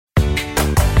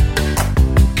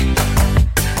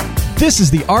This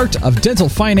is the Art of Dental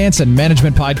Finance and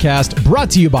Management podcast, brought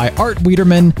to you by Art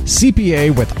Wiederman,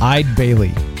 CPA with Eide Bailly.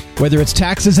 Whether it's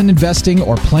taxes and investing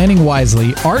or planning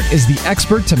wisely, Art is the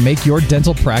expert to make your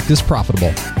dental practice profitable.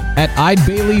 At Eide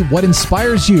Bailly, what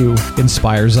inspires you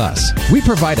inspires us. We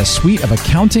provide a suite of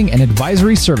accounting and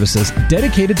advisory services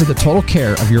dedicated to the total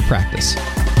care of your practice.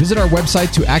 Visit our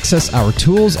website to access our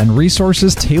tools and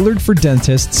resources tailored for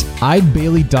dentists,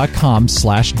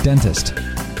 eidebailly.com/dentist.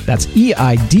 That's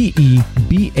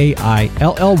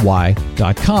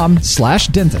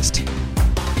EIDEBAILLY.com/dentist.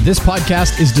 This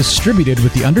podcast is distributed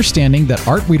with the understanding that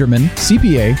Art Wiederman,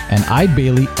 CPA, and Eide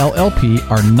Bailly, LLP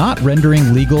are not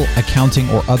rendering legal, accounting,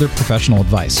 or other professional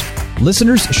advice.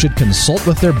 Listeners should consult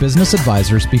with their business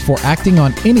advisors before acting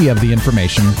on any of the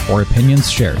information or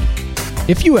opinions shared.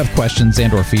 If you have questions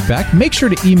and or feedback, make sure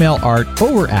to email Art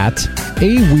over at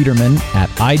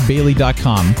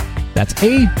awiederman@eidebailly.com. That's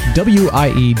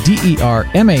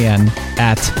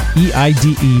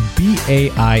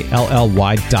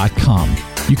AWIEDERMAN@EIDEBAILLY.com.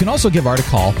 You can also give Art a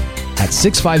call at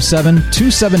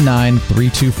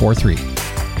 657-279-3243.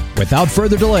 Without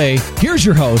further delay, here's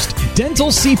your host, Dental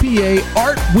CPA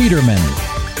Art Wiederman.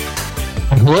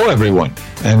 Hello, everyone,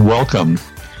 and welcome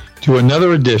to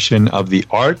another edition of the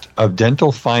Art of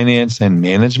Dental Finance and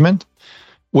Management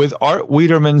with Art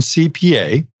Wiederman,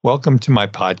 CPA. Welcome to my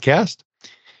podcast.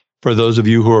 For those of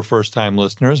you who are first-time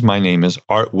listeners, my name is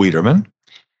Art Wiederman.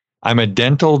 I'm a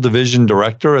dental division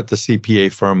director at the CPA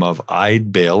firm of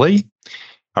Eide Bailly.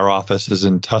 Our office is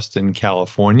in Tustin,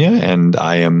 California, and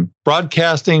I am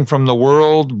broadcasting from the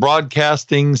World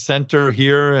Broadcasting Center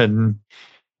here in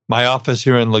my office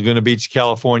here in Laguna Beach,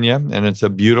 California. And it's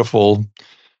a beautiful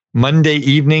Monday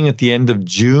evening at the end of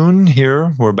June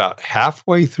here. We're about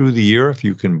halfway through the year, if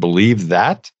you can believe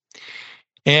that.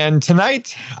 And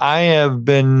tonight, I have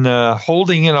been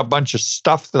holding in a bunch of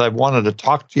stuff that I wanted to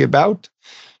talk to you about.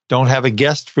 Don't have a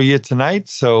guest for you tonight.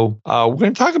 So we're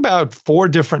going to talk about 4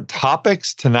 different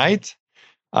topics tonight.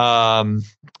 We're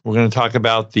going to talk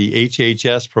about the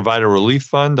HHS Provider Relief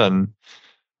Fund.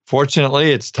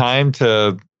 Unfortunately, it's time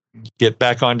to get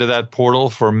back onto that portal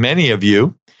for many of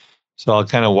you. So I'll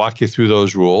kind of walk you through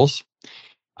those rules.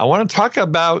 I want to talk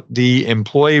about the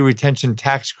Employee Retention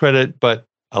Tax Credit, but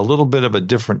a little bit of a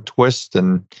different twist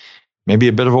and maybe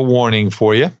a bit of a warning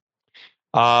for you.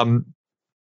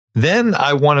 Then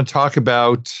I want to talk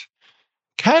about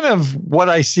kind of what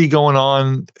I see going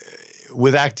on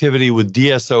with activity with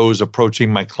DSOs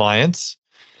approaching my clients.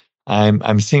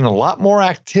 I'm seeing a lot more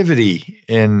activity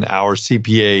in our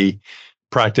CPA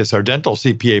practice, our dental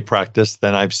CPA practice,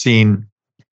 than I've seen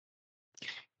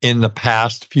in the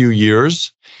past few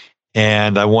years.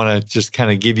 And I want to just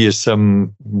kind of give you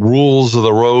some rules of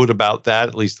the road about that,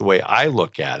 at least the way I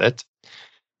look at it.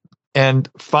 And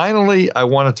finally, I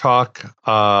want to talk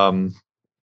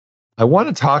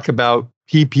about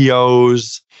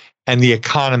PPOs and the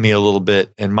economy a little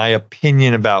bit, and my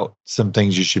opinion about some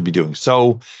things you should be doing.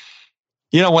 So,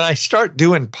 when I start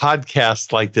doing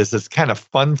podcasts like this, it's kind of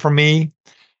fun for me.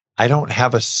 I don't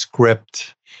have a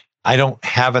script. I don't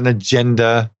have an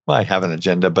agenda. Well, I have an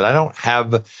agenda, but I don't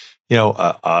have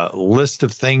a list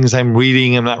of things I'm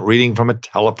reading. I'm not reading from a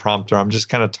teleprompter. I'm just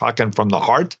kind of talking from the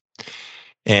heart.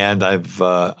 And I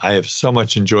have so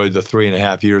much enjoyed the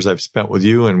 3.5 years I've spent with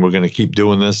you, and we're going to keep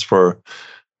doing this for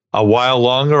a while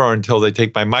longer or until they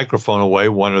take my microphone away,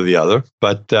 one or the other.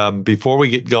 But before we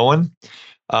get going,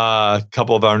 a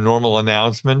couple of our normal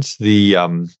announcements.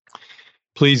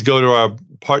 Please go to our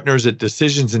partners at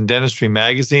Decisions in Dentistry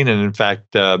magazine. And in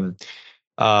fact,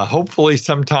 hopefully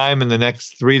sometime in the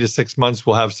next 3 to 6 months,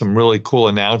 we'll have some really cool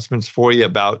announcements for you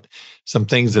about some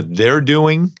things that they're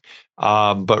doing.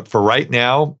 But for right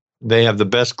now, they have the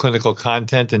best clinical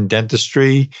content in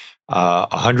dentistry,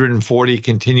 140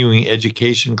 continuing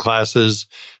education classes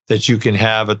that you can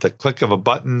have at the click of a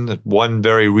button at one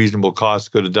very reasonable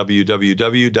cost. Go to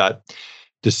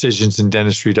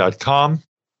www.decisionsindentistry.com.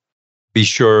 Be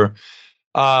sure,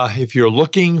 if you're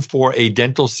looking for a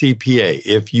dental CPA,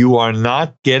 if you are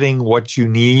not getting what you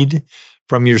need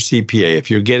from your CPA, if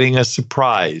you're getting a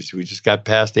surprise, we just got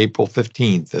past April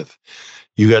 15th. If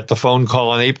you got the phone call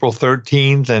on April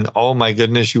 13th and, oh my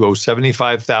goodness, you owe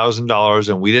 $75,000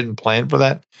 and we didn't plan for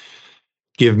that,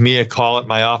 give me a call at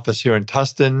my office here in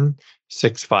Tustin,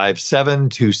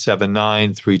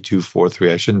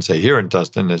 657-279-3243. I shouldn't say here in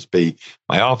Tustin.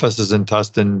 My office is in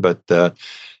Tustin, but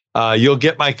you'll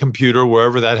get my computer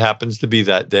wherever that happens to be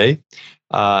that day.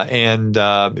 And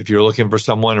if you're looking for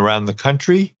someone around the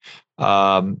country,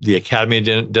 the Academy of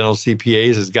Dental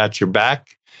CPAs has got your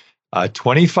back.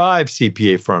 25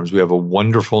 CPA firms. We have a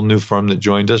wonderful new firm that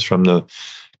joined us from the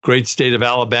great state of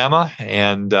Alabama,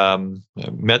 and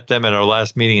met them at our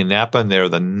last meeting in Napa, and they're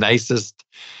the nicest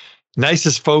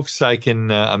folks I can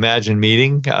imagine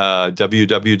meeting.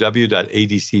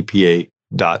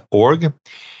 www.adcpa.org.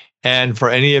 And for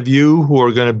any of you who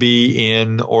are going to be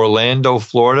in Orlando,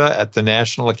 Florida at the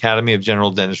National Academy of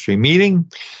General Dentistry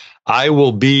meeting, I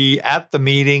will be at the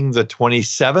meeting the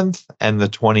 27th and the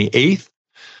 28th.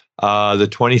 The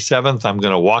 27th, I'm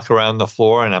going to walk around the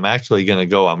floor, and I'm actually going to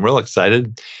go. I'm real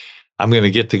excited. I'm going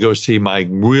to get to go see my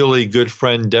really good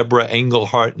friend, Deborah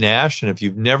Engelhardt Nash. And if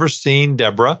you've never seen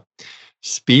Deborah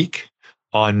speak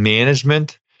on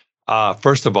management,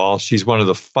 first of all, she's one of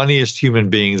the funniest human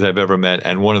beings I've ever met,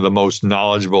 and one of the most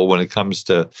knowledgeable when it comes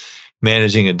to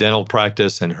managing a dental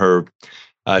practice. And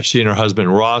she and her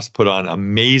husband, Ross, put on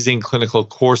amazing clinical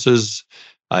courses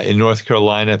in North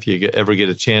Carolina. If you ever get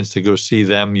a chance to go see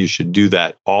them, you should do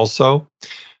that also.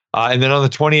 And then on the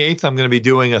 28th, I'm going to be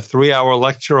doing a 3-hour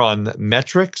lecture on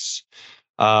metrics.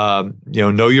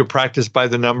 Know your practice by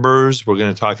the numbers. We're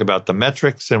going to talk about the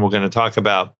metrics, and we're going to talk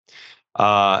about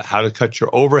how to cut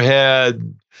your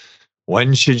overhead.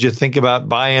 When should you think about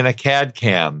buying a CAD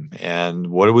CAM? And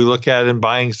what do we look at in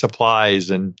buying supplies?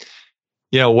 And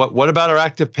what about our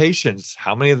active patients?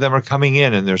 How many of them are coming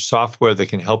in? And there's software that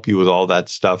can help you with all that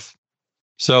stuff.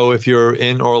 So if you're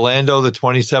in Orlando the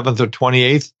 27th or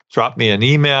 28th, drop me an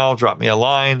email, drop me a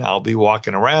line. I'll be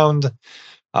walking around.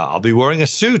 I'll be wearing a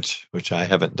suit, which I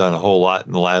haven't done a whole lot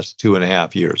in the last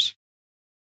 2.5 years.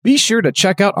 Be sure to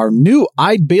check out our new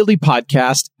Eide Bailly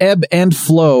podcast, Ebb and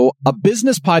Flow, a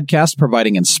business podcast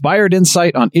providing inspired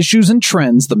insight on issues and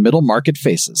trends the middle market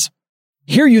faces.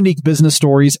 Hear unique business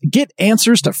stories, get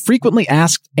answers to frequently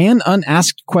asked and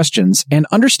unasked questions, and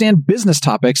understand business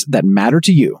topics that matter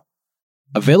to you.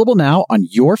 Available now on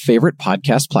your favorite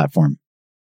podcast platform.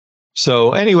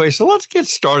 So anyway, let's get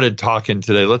started talking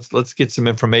today. Let's get some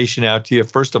information out to you.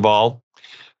 First of all,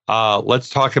 let's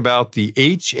talk about the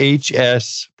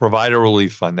HHS Provider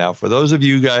Relief Fund. Now, for those of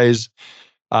you guys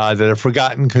that have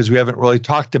forgotten, because we haven't really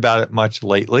talked about it much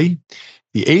lately,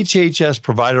 the HHS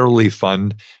Provider Relief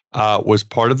Fund was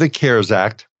part of the CARES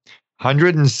Act,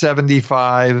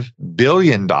 $175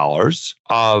 billion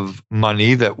of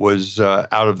money that was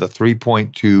out of the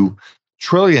 $3.2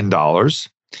 trillion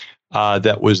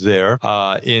that was there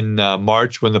in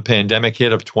March when the pandemic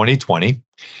hit of 2020.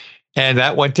 And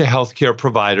that went to healthcare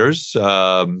providers,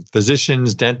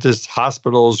 physicians, dentists,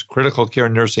 hospitals, critical care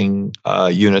nursing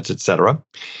units, et cetera,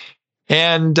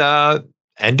 and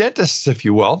dentists, if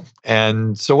you will.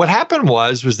 And so what happened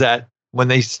was that when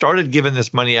they started giving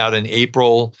this money out in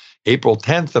April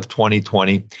 10th of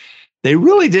 2020, they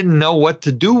really didn't know what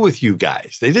to do with you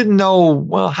guys. They didn't know,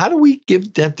 well, how do we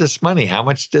give dentists money? How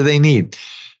much do they need?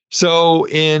 So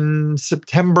in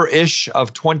September-ish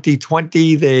of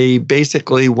 2020, they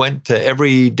basically went to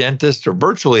every dentist, or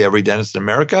virtually every dentist in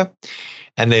America,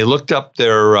 and they looked up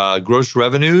their gross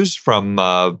revenues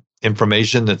from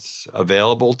information that's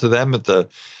available to them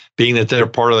being that they're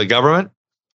part of the government.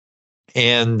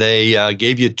 And they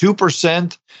gave you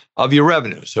 2% of your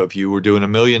revenue. So if you were doing $1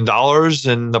 million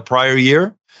in the prior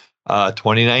year,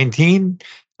 2019,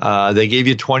 they gave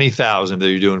you $20,000. If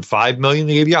you're doing $5 million,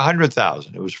 they gave you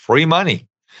 $100,000. It was free money,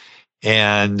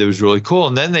 and it was really cool.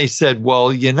 And then they said, well,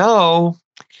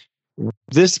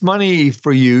 this money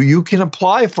for you can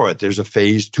apply for it. There's a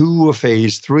phase 2, a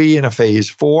phase 3, and a phase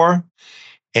 4.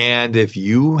 And if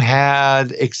you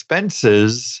had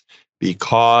expenses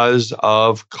because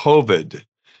of COVID,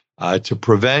 to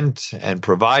prevent and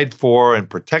provide for and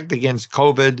protect against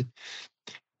COVID,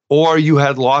 or you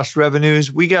had lost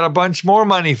revenues, we got a bunch more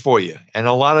money for you. And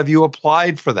a lot of you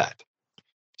applied for that.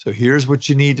 So here's what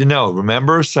you need to know.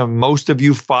 Remember, most of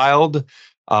you filed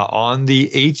on the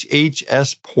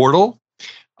HHS portal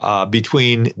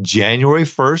between January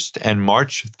 1st and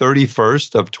March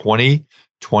 31st of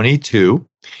 2022.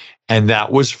 And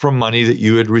that was from money that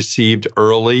you had received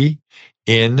early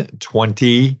in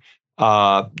 2020,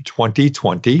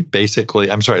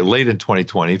 late in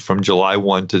 2020, from July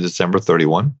 1 to December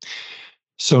 31.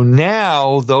 So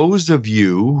now those of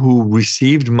you who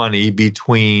received money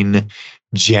between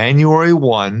January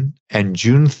 1 and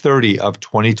June 30 of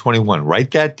 2021,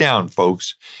 write that down,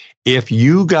 folks. If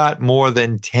you got more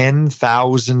than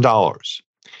 $10,000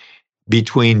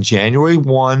 between January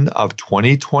 1 of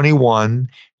 2021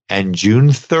 and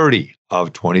June 30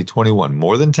 of 2021,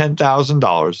 more than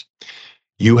 $10,000,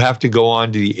 you have to go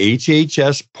on to the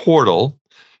HHS portal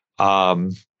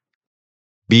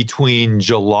between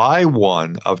July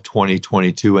 1 of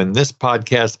 2022, and this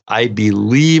podcast, I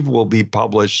believe, will be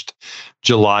published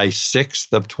July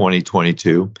 6th of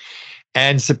 2022.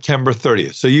 and September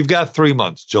 30th. So you've got 3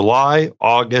 months, July,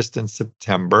 August, and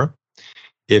September.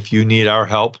 If you need our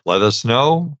help, let us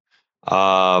know.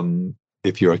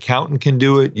 If your accountant can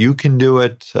do it, you can do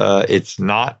it. It's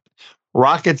not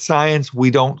rocket science.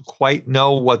 We don't quite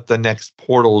know what the next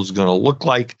portal is going to look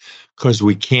like because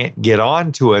we can't get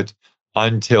onto it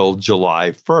until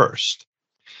July 1st.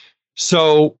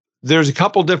 So there's a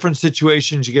couple different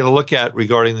situations you got to look at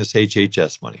regarding this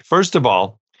HHS money. First of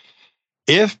all,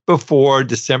 if before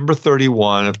December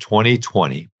 31 of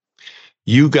 2020,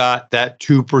 you got that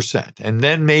 2%, and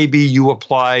then maybe you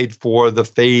applied for the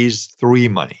phase 3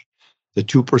 money. The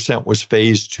 2% was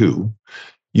phase 2.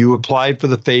 You applied for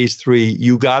the phase 3.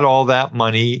 You got all that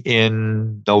money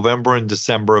in November and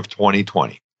December of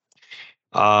 2020.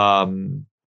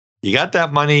 You got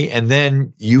that money, and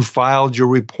then you filed your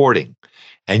reporting,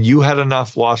 and you had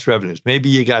enough lost revenues. Maybe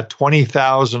you got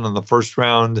 $20,000 in the first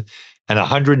round and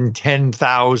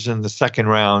 $110,000 in the second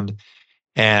round,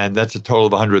 and that's a total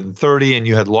of $130,000. And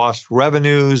you had lost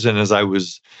revenues. And as I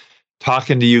was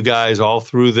talking to you guys all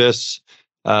through this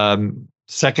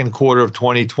second quarter of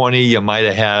 2020, you might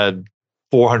have had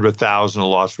 $400,000 of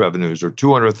lost revenues or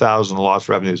 $200,000 of lost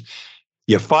revenues.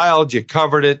 You filed, you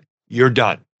covered it, you're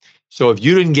done. So if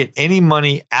you didn't get any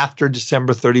money after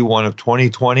December 31 of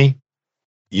 2020,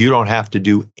 you don't have to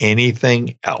do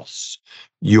anything else.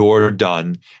 You're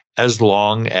done as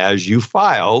long as you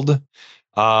filed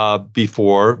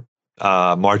before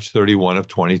March 31 of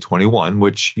 2021,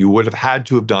 which you would have had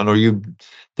to have done, or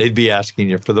they'd be asking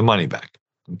you for the money back.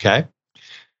 Okay.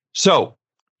 So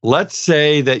let's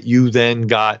say that you then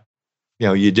got,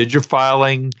 you did your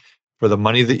filing for the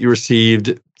money that you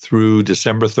received through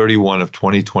December 31 of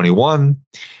 2020,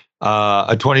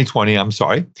 I'm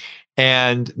sorry.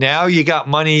 And now you got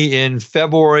money in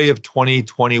February of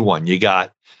 2021. You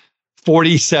got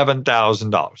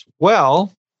 $47,000.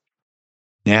 Well,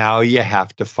 now you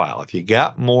have to file. If you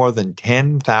got more than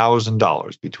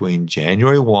 $10,000 between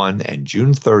January 1 and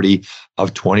June 30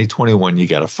 of 2021, you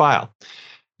got to file.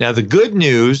 Now, the good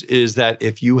news is that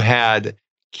if you had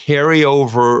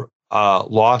carryover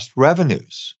lost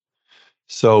revenues,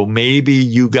 so maybe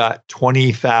you got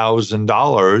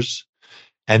 $20,000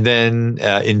 and then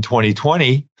in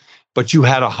 2020, but you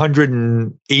had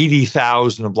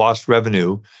 $180,000 of lost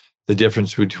revenue, the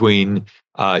difference between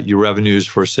your revenues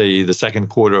for, say, the second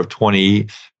quarter of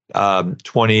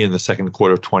 2020 and the second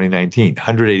quarter of 2019,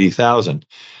 $180,000.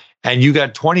 And you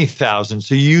got $20,000.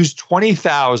 So you used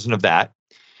 $20,000 of that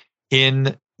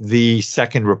in the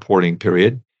second reporting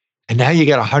period. And now you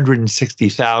got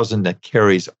 $160,000 that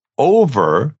carries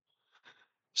over,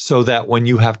 so that when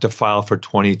you have to file for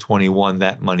 2021,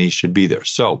 that money should be there.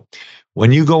 So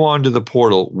when you go onto the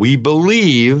portal, we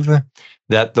believe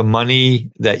that the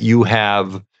money that you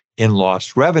have in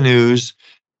lost revenues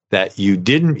that you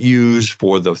didn't use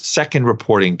for the second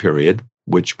reporting period,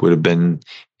 which would have been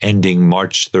ending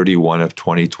March 31 of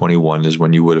 2021 is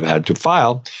when you would have had to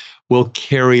file, will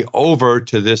carry over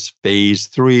to this phase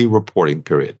 3 reporting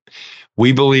period.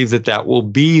 We believe that that will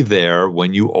be there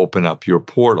when you open up your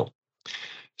portal.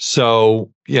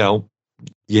 So, you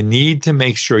need to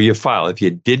make sure you file. If you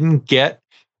didn't get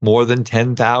more than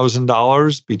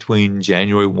 $10,000 between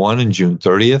January 1 and June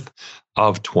 30th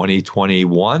of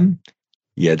 2021,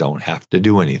 you don't have to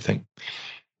do anything.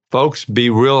 Folks, I'm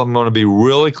going to be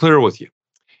really clear with you.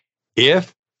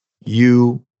 If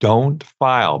you don't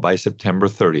file by September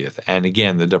 30th, and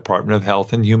again, the Department of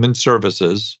Health and Human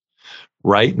Services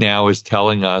right now is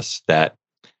telling us that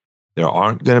there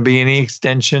aren't going to be any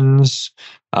extensions,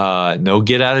 no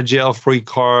get out of jail free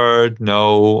card,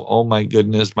 no, oh my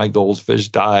goodness, my goldfish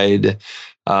died,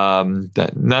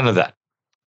 none of that.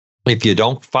 If you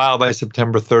don't file by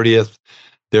September 30th,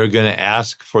 they're going to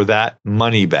ask for that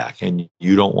money back, and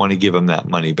you don't want to give them that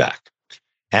money back.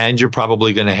 And you're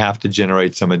probably going to have to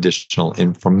generate some additional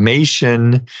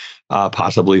information,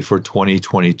 possibly for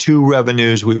 2022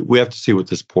 revenues. We have to see what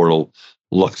this portal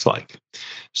looks like.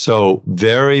 So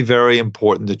very, very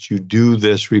important that you do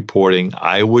this reporting.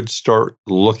 I would start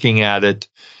looking at it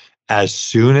as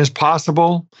soon as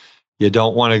possible. You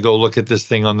don't want to go look at this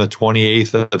thing on the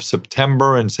 28th of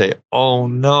September and say, oh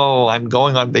no, I'm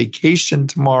going on vacation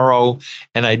tomorrow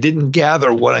and I didn't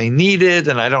gather what I needed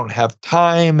and I don't have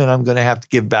time and I'm going to have to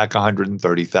give back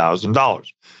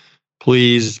 $130,000.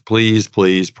 Please, please,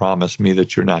 please promise me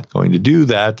that you're not going to do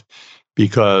that,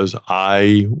 because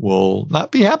I will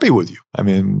not be happy with you. I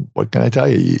mean, what can I tell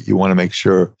you? You want to make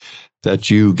sure that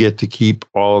you get to keep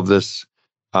all of this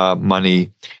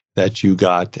money that you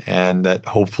got and that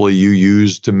hopefully you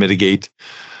use to mitigate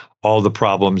all the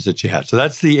problems that you had. So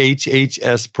that's the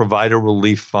HHS Provider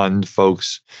Relief Fund,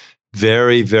 folks.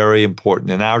 Very, very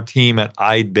important. And our team at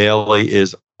Eide Bailly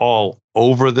is all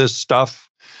over this stuff.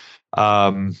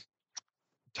 Tyler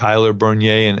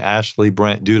Bernier and Ashley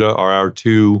Brandt Duda are our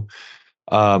two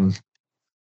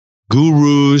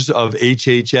gurus of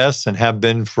HHS and have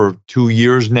been for 2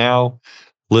 years now,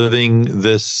 living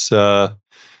this.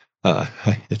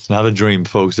 It's not a dream,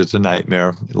 folks. It's a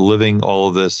nightmare. Living all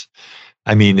of this.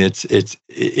 I mean, it's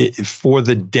for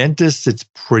the dentist, it's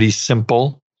pretty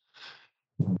simple,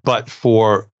 but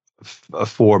for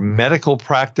medical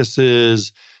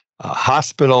practices,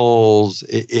 hospitals,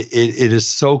 it is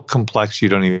so complex you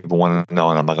don't even want to know,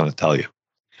 and I'm not going to tell you.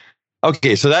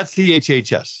 Okay, so that's the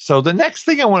HHS. So the next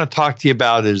thing I want to talk to you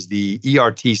about is the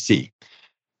ERTC,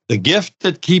 the gift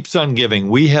that keeps on giving.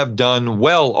 We have done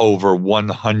well over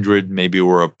 100, maybe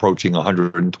we're approaching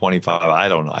 125. I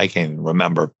don't know. I can't even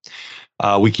remember.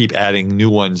 We keep adding new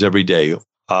ones every day.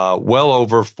 Well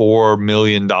over $4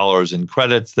 million in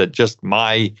credits that just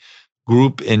my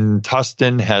group in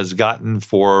Tustin has gotten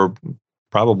for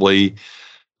probably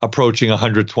approaching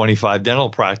 125 dental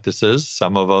practices.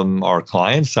 Some of them are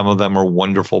clients. Some of them are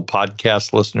wonderful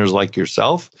podcast listeners like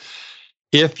yourself.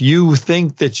 If you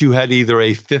think that you had either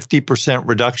a 50%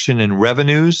 reduction in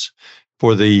revenues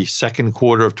for the second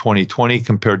quarter of 2020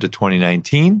 compared to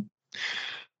 2019,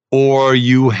 or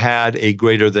you had a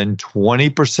greater than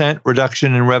 20%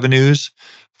 reduction in revenues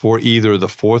for either the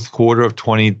fourth quarter of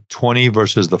 2020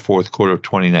 versus the fourth quarter of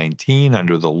 2019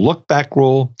 under the look back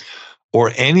rule,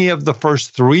 or any of the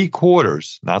first 3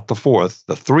 quarters, not the fourth,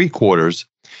 the 3 quarters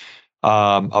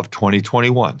of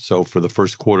 2021. So for the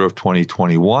first quarter of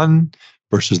 2021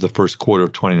 versus the first quarter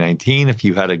of 2019, if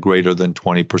you had a greater than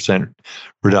 20%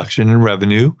 reduction in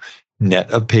revenue,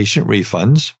 net of patient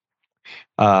refunds,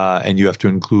 and you have to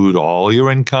include all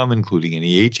your income, including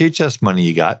any HHS money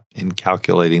you got in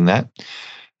calculating that,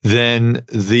 then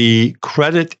the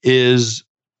credit is,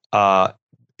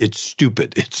 it's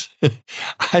stupid. It's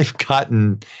I've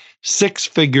gotten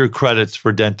 6-figure credits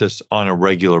for dentists on a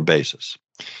regular basis.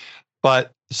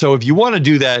 But so if you want to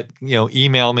do that,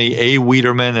 email me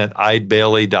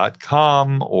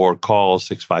awiederman@eidebailly.com or call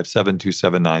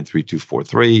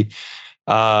 657-279-3243.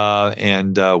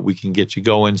 And we can get you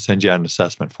going, send you out an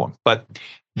assessment form. But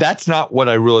that's not what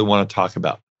I really want to talk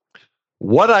about.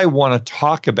 What I want to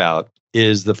talk about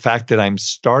is the fact that I'm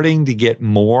starting to get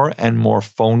more and more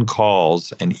phone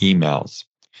calls and emails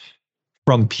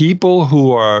from people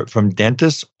from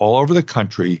dentists all over the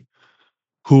country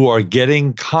who are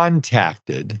getting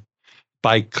contacted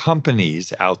by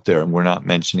companies out there, and we're not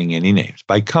mentioning any names,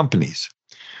 by companies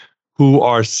who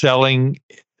are selling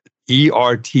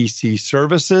ERTC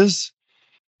services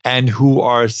and who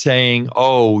are saying,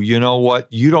 oh, you know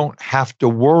what? You don't have to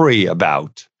worry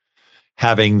about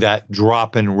having that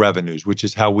drop in revenues, which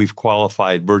is how we've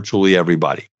qualified virtually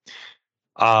everybody.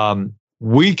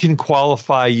 We can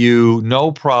qualify you,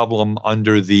 no problem,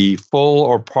 under the full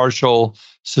or partial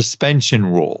suspension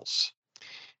rules.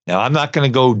 Now, I'm not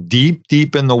going to go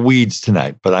deep in the weeds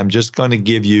tonight, but I'm just going to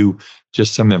give you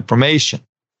just some information.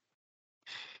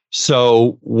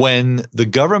 So when the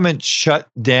government shut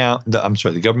down,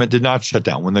 the government did not shut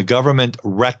down. When the government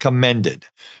recommended,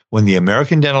 when the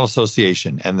American Dental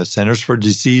Association and the Centers for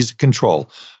Disease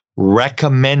Control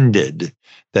recommended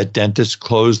that dentists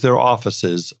close their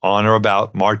offices on or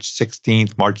about March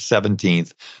 16th, March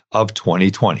 17th of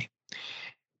 2020,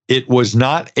 it was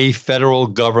not a federal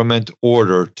government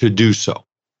order to do so.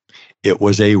 It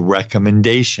was a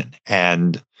recommendation.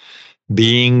 And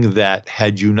being that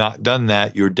had you not done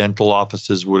that, your dental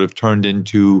offices would have turned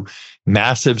into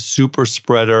massive super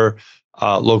spreader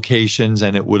locations,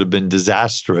 and it would have been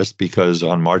disastrous because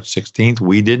on March 16th,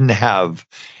 we didn't have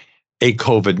a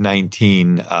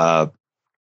COVID-19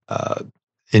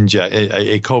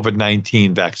 a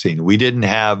COVID-19 vaccine. We didn't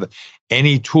have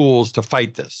any tools to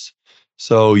fight this.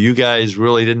 So you guys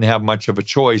really didn't have much of a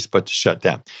choice but to shut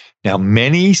down. Now,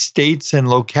 many states and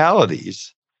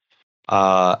localities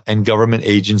and government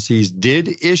agencies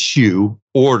did issue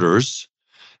orders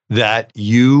that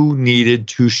you needed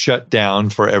to shut down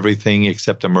for everything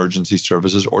except emergency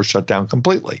services or shut down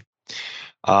completely.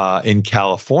 In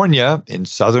California, in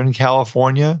Southern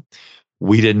California,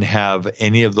 we didn't have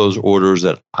any of those orders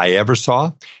that I ever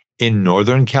saw. In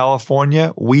Northern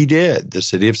California, we did. The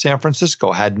city of San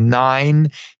Francisco had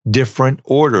 9 different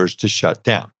orders to shut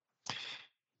down.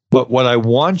 But what I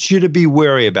want you to be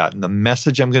wary about, and the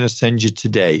message I'm going to send you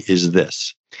today is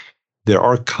this. There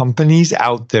are companies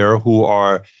out there who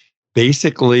are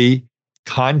basically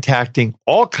contacting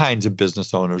all kinds of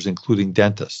business owners, including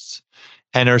dentists,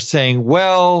 and are saying,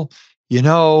 well,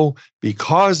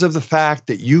 because of the fact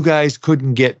that you guys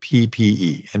couldn't get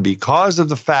PPE, and because of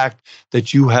the fact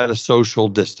that you had a social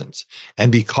distance,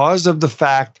 and because of the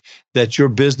fact that your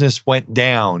business went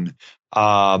down,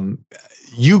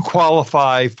 you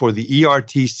qualify for the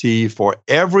ERTC for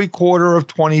every quarter of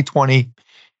 2020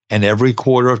 and every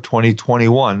quarter of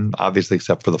 2021, obviously,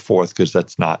 except for the fourth, because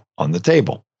that's not on the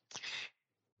table.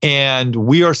 And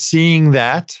we are seeing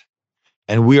that,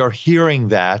 and we are hearing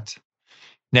that.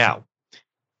 Now,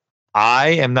 I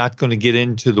am not going to get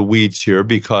into the weeds here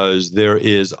because there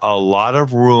is a lot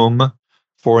of room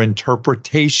for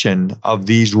interpretation of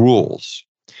these rules.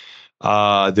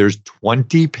 There's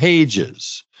 20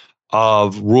 pages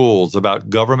of rules about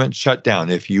government shutdown.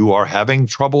 If you are having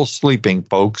trouble sleeping,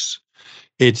 folks,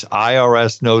 it's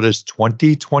IRS Notice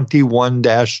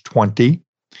 2021-20.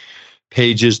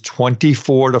 Pages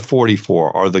 24 to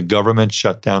 44 are the government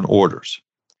shutdown orders.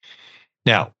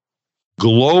 Now,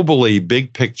 globally,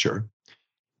 big picture,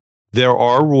 there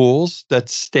are rules that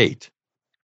state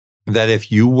that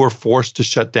if you were forced to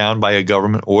shut down by a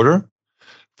government order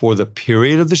for the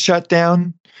period of the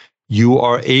shutdown, you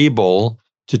are able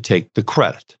to take the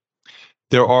credit.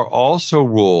 There are also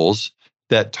rules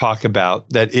that talk about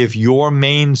that if your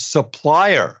main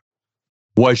supplier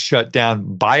was shut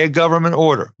down by a government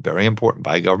order, very important,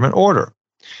 by a government order.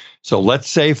 So let's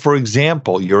say, for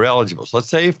example, you're eligible. So let's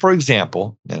say, for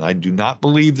example, and I do not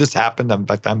believe this happened, in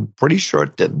fact, I'm pretty sure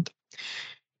it didn't.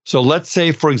 So let's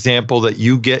say, for example, that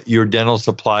you get your dental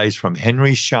supplies from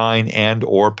Henry Schein and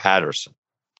or Patterson,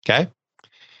 okay?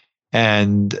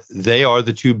 And they are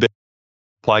the two big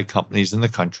supply companies in the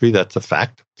country. That's a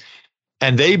fact.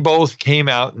 And they both came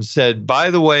out and said, by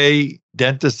the way,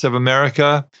 Dentists of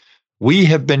America, we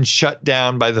have been shut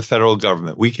down by the federal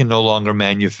government. We can no longer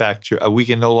manufacture, we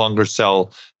can no longer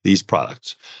sell these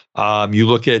products. You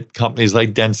look at companies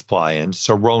like Dentsply and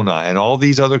Sirona and all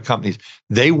these other companies,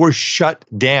 they were shut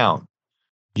down.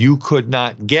 You could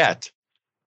not get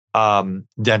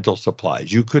dental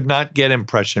supplies. You could not get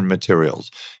impression materials.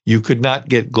 You could not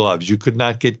get gloves. You could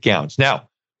not get gowns. Now,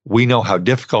 we know how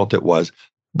difficult it was,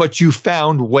 but you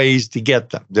found ways to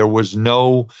get them. There was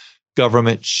no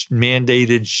government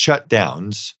mandated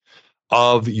shutdowns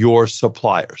of your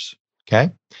suppliers, okay?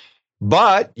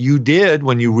 But you did,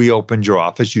 when you reopened your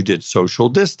office, you did social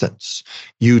distance.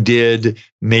 You did,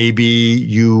 maybe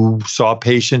you saw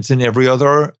patients in every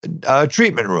other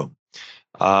treatment room.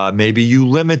 Maybe you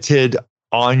limited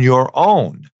on your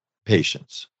own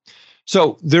patients.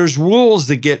 So there's rules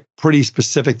that get pretty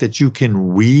specific that you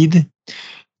can read,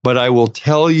 but I will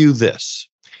tell you this.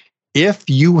 If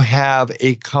you have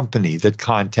a company that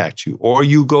contacts you or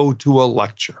you go to a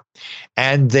lecture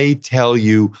and they tell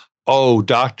you, oh,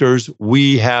 doctors,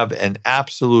 we have an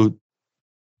absolute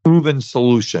proven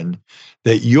solution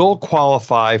that you'll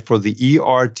qualify for the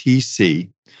ERTC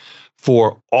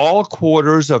for all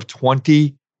quarters of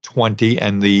 2020,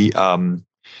 and the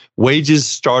wages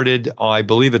started, I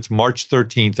believe it's March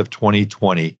 13th of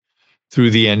 2020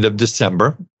 through the end of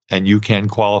December. And you can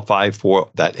qualify for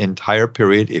that entire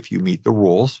period if you meet the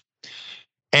rules.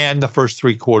 And the first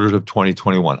 3 quarters of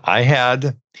 2021. I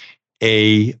had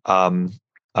a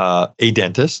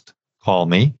dentist call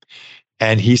me,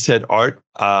 and he said, Art,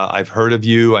 I've heard of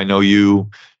you. I know you.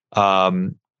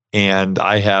 And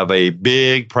I have a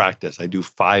big practice. I do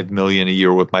 $5 million a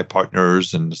year with my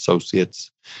partners and associates.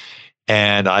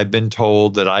 And I've been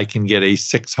told that I can get a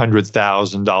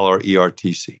 $600,000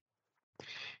 ERTC.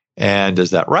 And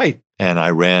is that right? And I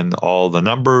ran all the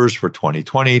numbers for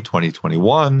 2020,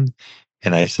 2021.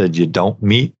 And I said, you don't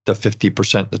meet the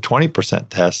 50%, the 20%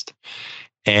 test.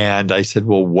 And I said,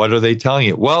 well, what are they telling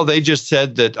you? Well, they just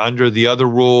said that under the other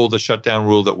rule, the shutdown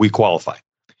rule, that we qualify.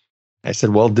 I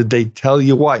said, well, did they tell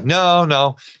you why?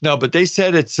 No. But they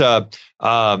said it's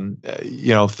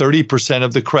 30%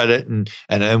 of the credit,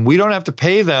 and we don't have to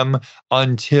pay them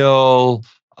until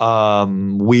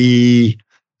we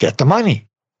get the money.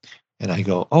 And I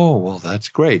go, oh, well, that's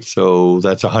great. So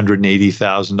that's a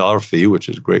 $180,000 fee, which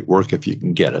is great work if you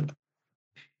can get it.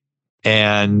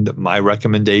 And my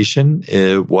recommendation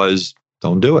was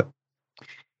don't do it,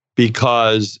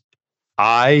 because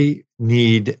I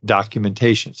need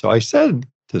documentation. So I said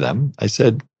to them,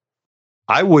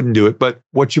 I wouldn't do it, but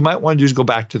what you might want to do is go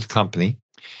back to the company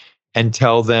and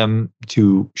tell them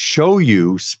to show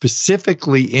you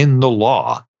specifically in the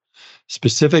law,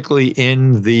 specifically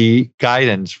in the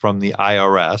guidance from the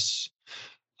IRS,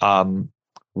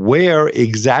 where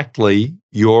exactly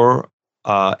you're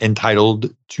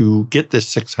entitled to get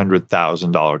this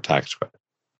 $600,000 tax credit.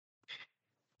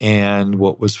 And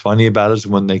what was funny about it is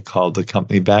when they called the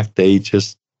company back, they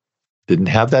didn't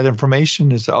have that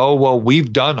information. It's, oh, well,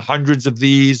 we've done hundreds of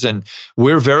these and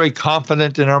we're very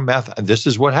confident in our method. And this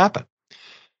is what happened.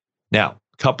 Now,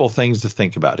 a couple things to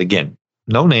think about. Again,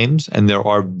 no names, and there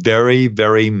are very,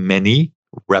 very many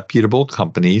reputable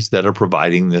companies that are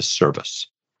providing this service.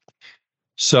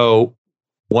 So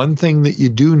one thing that you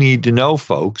do need to know,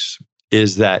 folks,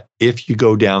 is that if you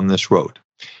go down this road,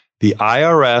 the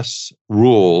IRS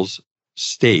rules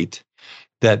state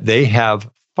that they have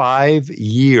 5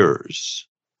 years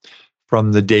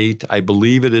from the date, I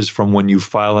believe it is from when you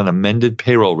file an amended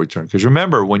payroll return. Because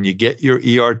remember, when you get your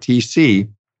ERTC,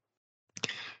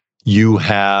 you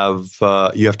have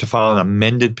to file an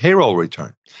amended payroll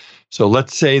return. So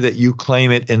let's say that you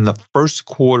claim it in the first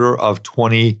quarter of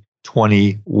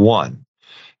 2021.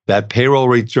 That payroll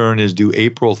return is due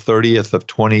April 30th of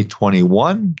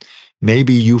 2021.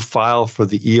 Maybe you file for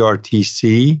the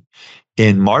ERTC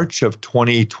in March of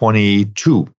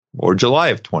 2022 or July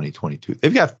of 2022.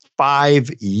 They've got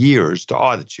 5 years to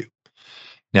audit you.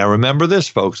 Now, remember this,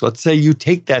 folks. Let's say you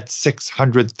take that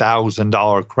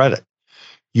 $600,000 credit.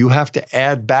 You have to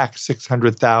add back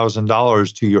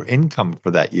 $600,000 to your income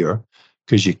for that year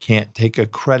because you can't take a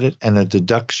credit and a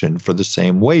deduction for the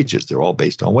same wages. They're all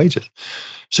based on wages.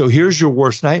 So here's your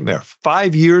worst nightmare.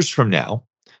 5 years from now,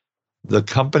 the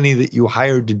company that you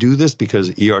hired to do this,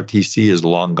 because ERTC is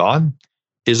long gone,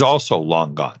 is also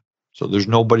long gone. So there's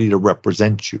nobody to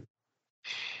represent you.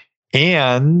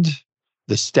 And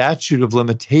the statute of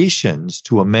limitations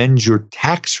to amend your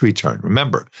tax return.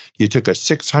 Remember, you took a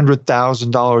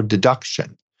 $600,000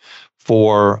 deduction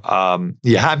for,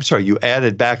 you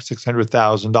added back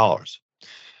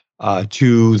 $600,000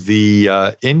 to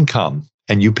the income,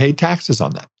 and you paid taxes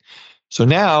on that. So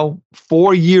now,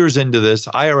 4 years into this,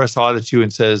 IRS audits you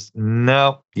and says,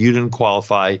 no, you didn't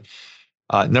qualify.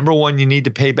 Number one, you need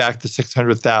to pay back the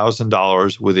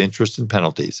 $600,000 with interest and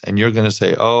penalties. And you're going to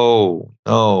say, oh,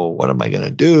 no, what am I going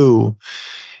to do?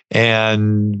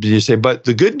 And you say, but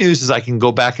the good news is I can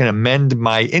go back and amend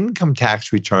my income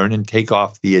tax return and take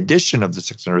off the addition of the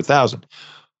 $600,000.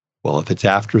 Well, if it's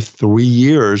after 3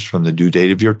 years from the due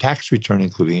date of your tax return,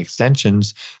 including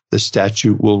extensions, the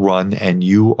statute will run and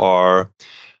you are,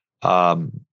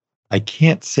 I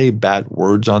can't say bad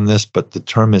words on this, but the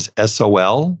term is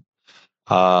SOL.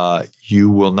 You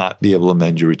will not be able to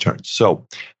amend your returns. So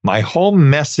my whole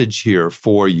message here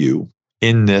for you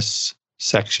in this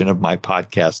section of my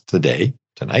podcast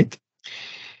tonight,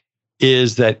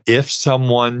 is that if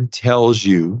someone tells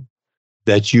you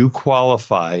that you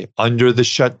qualify under the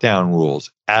shutdown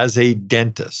rules as a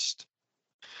dentist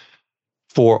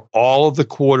for all of the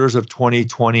quarters of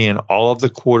 2020 and all of the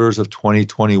quarters of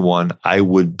 2021, I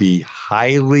would be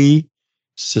highly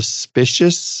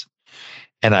suspicious.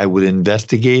 And I would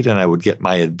investigate and I would get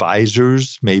my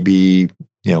advisors, maybe,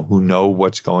 who know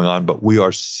what's going on. But we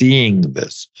are seeing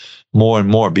this more and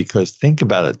more because think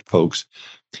about it, folks.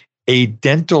 A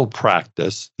dental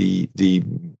practice,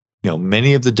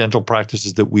 many of the dental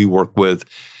practices that we work with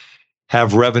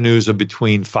have revenues of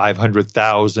between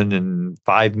 500,000 and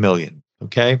 5 million.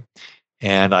 Okay.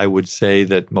 And I would say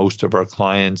that most of our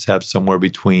clients have somewhere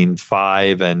between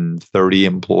 5 and 30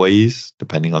 employees,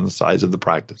 depending on the size of the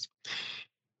practice.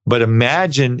 But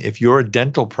imagine if you're a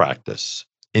dental practice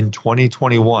in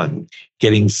 2021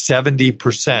 getting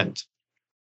 70%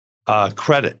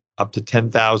 credit up to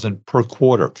 $10,000 per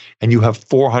quarter, and you have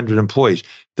 400 employees.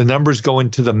 The numbers go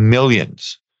into the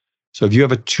millions. So if you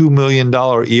have a $2 million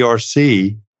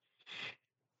ERC,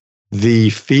 the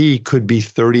fee could be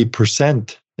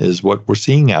 30% is what we're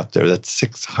seeing out there. That's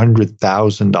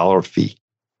 $600,000 fee.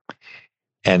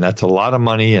 And that's a lot of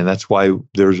money, and that's why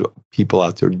there's people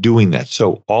out there doing that.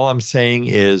 So all I'm saying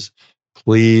is,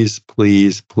 please,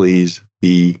 please, please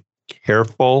be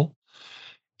careful.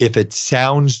 If it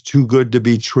sounds too good to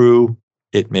be true,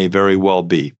 it may very well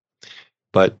be.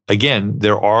 But again,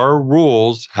 there are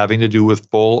rules having to do with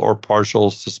full or partial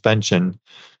suspension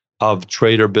of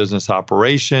trade or business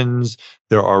operations.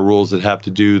 There are rules that have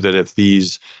to do that if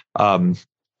these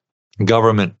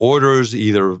government orders,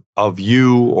 either of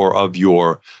you or of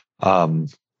your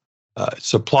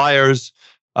suppliers,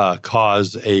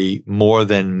 cause a more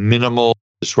than minimal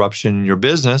disruption in your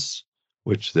business,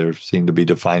 which they seem to be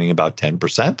defining about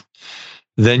 10%,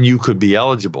 then you could be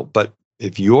eligible. But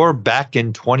if you're back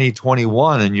in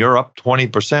 2021 and you're up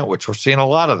 20%, which we're seeing a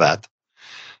lot of that,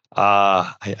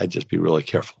 I'd just be really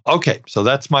careful. Okay, so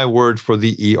that's my word for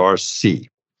the ERC.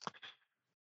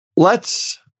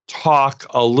 Let's talk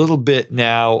a little bit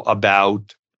now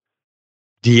about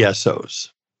DSOs.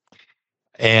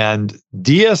 And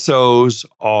DSOs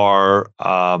are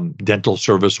dental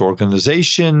service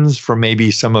organizations. For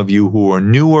maybe some of you who are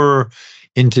newer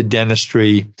into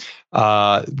dentistry.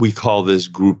 We call this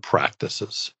group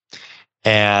practices.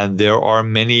 And there are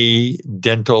many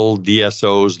dental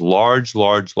DSOs,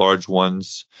 large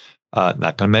ones, not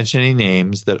going to mention any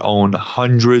names, that own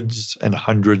hundreds and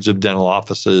hundreds of dental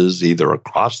offices, either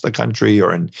across the country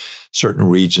or in certain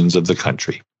regions of the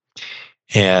country.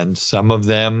 And some of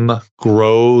them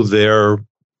grow their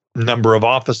number of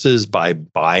offices by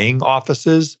buying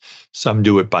offices. Some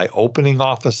do it by opening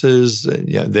offices.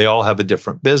 They all have a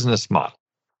different business model.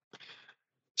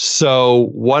 So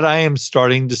what I am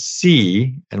starting to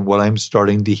see and what I'm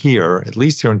starting to hear, at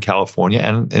least here in California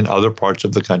and in other parts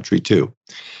of the country too,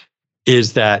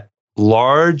 is that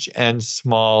large and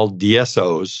small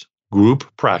DSOs, group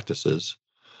practices,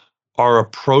 are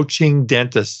approaching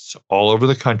dentists all over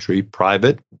the country,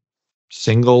 private,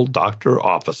 single doctor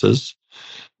offices,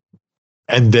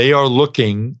 and they are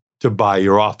looking to buy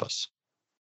your office.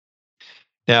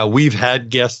 Now, we've had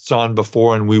guests on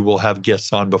before, and we will have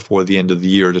guests on before the end of the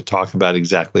year to talk about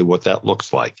exactly what that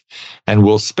looks like. And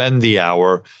we'll spend the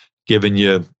hour giving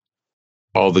you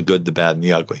all the good, the bad, and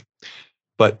the ugly.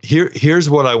 But here's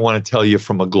what I want to tell you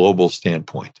from a global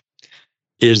standpoint,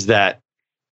 is that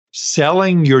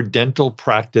selling your dental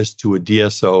practice to a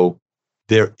DSO,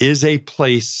 there is a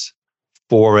place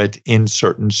for it in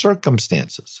certain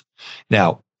circumstances.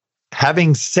 Now,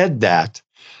 having said that,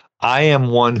 I am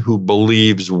one who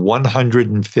believes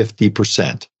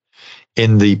 150%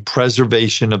 in the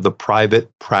preservation of the private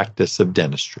practice of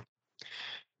dentistry.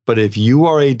 But if you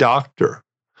are a doctor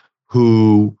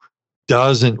who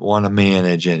doesn't want to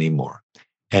manage anymore,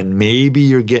 and maybe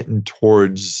you're getting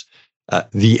towards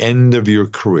the end of your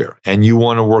career and you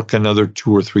want to work another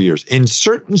 2 or 3 years, in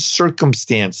certain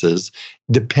circumstances,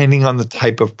 depending on the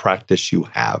type of practice you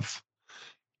have,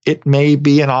 it may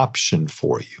be an option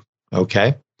for you,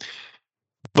 okay?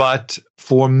 But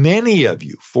for many of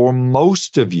you, for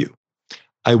most of you,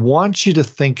 I want you to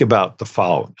think about the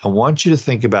following. I want you to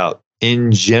think about,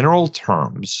 in general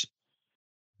terms,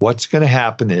 what's going to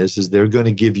happen is they're going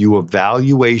to give you a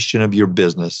valuation of your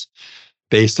business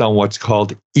based on what's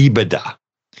called EBITDA,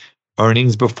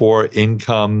 earnings before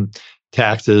income,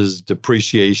 taxes,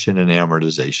 depreciation, and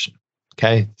amortization.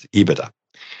 Okay, it's EBITDA.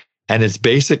 And it's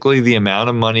basically the amount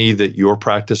of money that your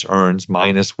practice earns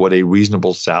minus what a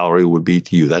reasonable salary would be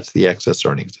to you. That's the excess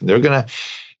earnings. And they're going to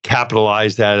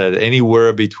capitalize that at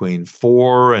anywhere between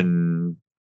 4 and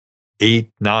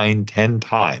 8, 9, 10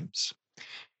 times.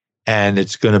 And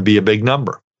it's going to be a big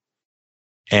number.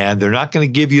 And they're not going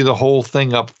to give you the whole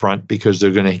thing up front, because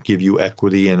they're going to give you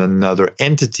equity in another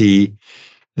entity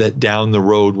that down the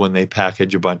road, when they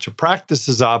package a bunch of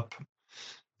practices up,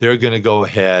 they're going to go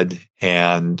ahead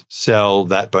and sell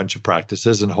that bunch of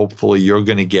practices, and hopefully you're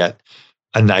going to get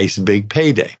a nice big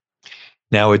payday.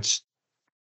 Now,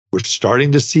 we're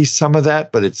starting to see some of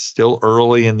that, but it's still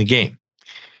early in the game.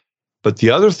 But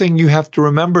the other thing you have to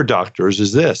remember, doctors,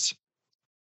 is this.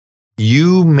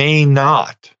 You may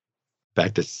not, in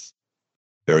fact, it's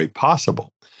very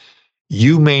possible,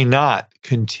 you may not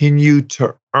continue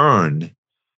to earn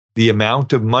the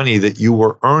amount of money that you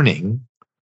were earning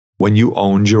when you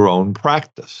owned your own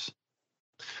practice.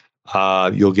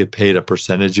 You'll get paid a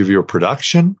percentage of your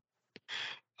production.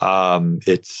 You're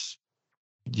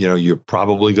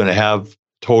probably going to have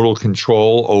total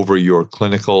control over your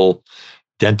clinical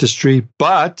dentistry,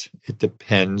 but it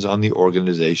depends on the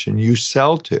organization you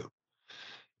sell to.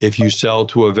 If you sell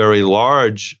to a very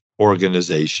large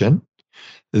organization,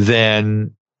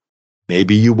 then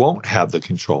maybe you won't have the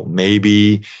control.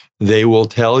 Maybe they will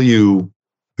tell you,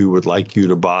 we would like you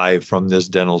to buy from this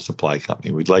dental supply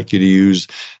company. We'd like you to use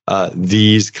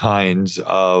these kinds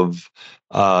of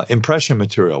impression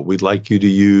material. We'd like you to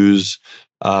use,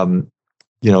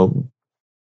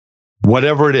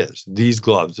 whatever it is, these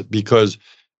gloves, because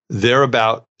they're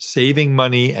about saving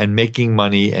money and making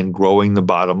money and growing the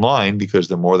bottom line, because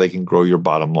the more they can grow your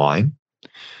bottom line,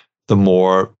 the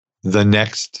more the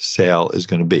next sale is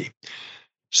going to be.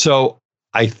 So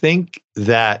I think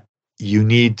that you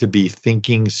need to be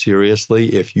thinking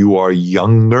seriously if you are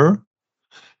younger,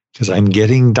 because I'm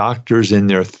getting doctors in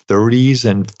their 30s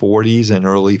and 40s and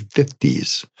early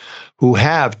 50s who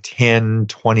have 10,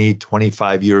 20,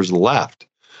 25 years left,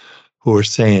 who are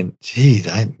saying, gee,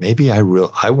 maybe I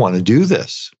want to do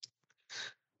this.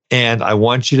 And I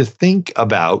want you to think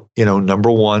about, number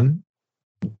one,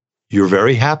 you're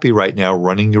very happy right now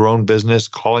running your own business,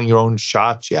 calling your own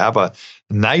shots. You have a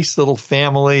nice little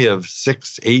family of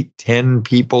 6, 8, 10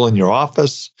 people in your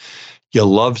office. You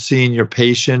love seeing your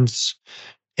patients.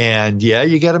 And yeah,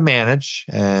 you got to manage.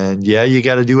 And yeah, you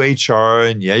got to do HR.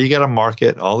 And yeah, you got to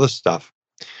market, all this stuff.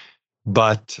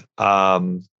 But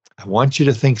I I want you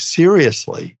to think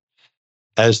seriously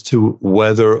as to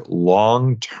whether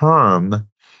long-term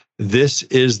this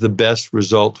is the best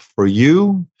result for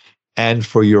you and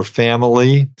for your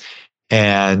family,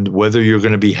 and whether you're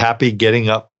going to be happy getting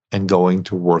up and going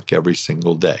to work every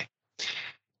single day.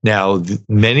 Now,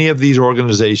 many of these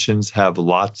organizations have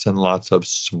lots and lots of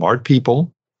smart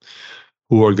people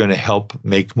who are going to help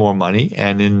make more money,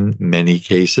 and in many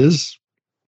cases,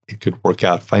 it could work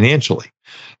out financially.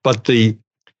 But the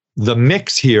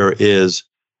mix here is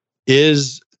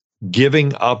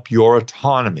giving up your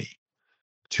autonomy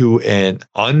to an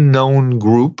unknown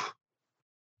group.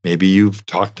 Maybe you've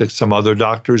talked to some other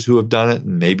doctors who have done it,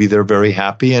 and maybe they're very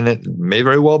happy, and it may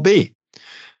very well be.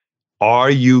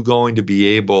 Are you going to be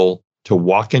able to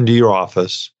walk into your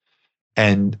office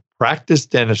and practice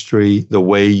dentistry the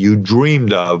way you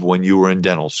dreamed of when you were in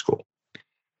dental school?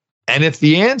 And if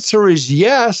the answer is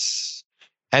yes,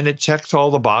 and it checks all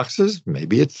the boxes,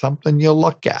 maybe it's something you'll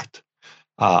look at.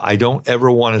 I don't ever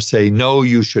want to say, no,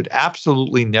 you should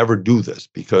absolutely never do this,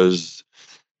 because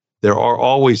there are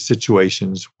always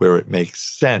situations where it makes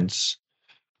sense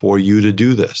for you to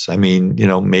do this. I mean,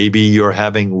 maybe you're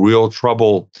having real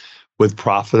trouble with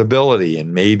profitability,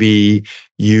 and maybe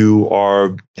you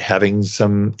are having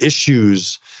some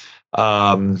issues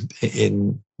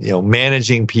in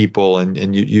managing people,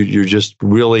 and you're just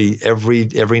really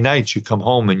every night you come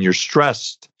home and you're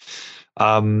stressed,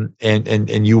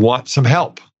 and you want some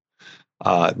help.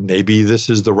 Maybe this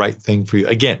is the right thing for you.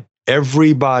 Again,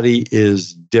 everybody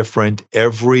is different.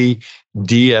 Every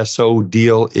DSO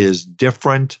deal is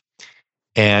different.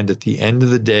 And at the end of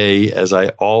the day, as I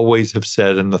always have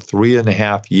said in the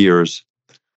 3.5 years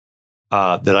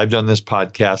that I've done this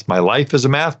podcast, my life is a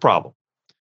math problem.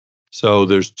 So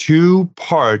there's 2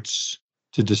 parts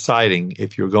to deciding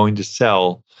if you're going to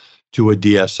sell to a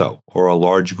DSO or a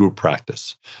large group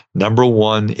practice. Number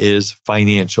 1 is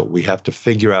financial. We have to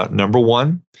figure out, number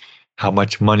 1, how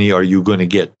much money are you going to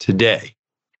get today?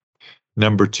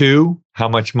 Number 2, how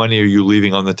much money are you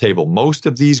leaving on the table? Most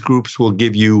of these groups will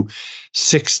give you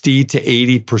 60 to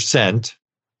 80%.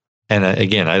 And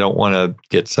again, I don't want to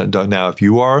get done. Now, if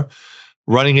you are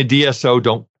running a DSO,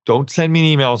 don't send me an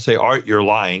email and say, Art, you're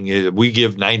lying. We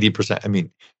give 90%. I mean,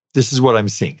 this is what I'm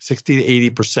seeing, 60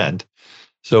 to 80%.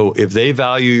 So if they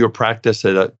value your practice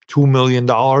at $2 million,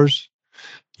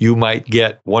 you might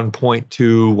get 1.2,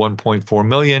 1.4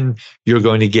 million. You're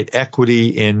going to get equity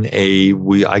in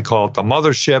I call it the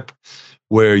mothership,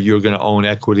 where you're going to own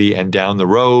equity. And down the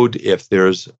road, if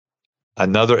there's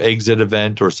another exit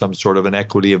event or some sort of an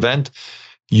equity event,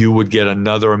 you would get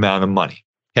another amount of money.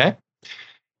 Okay.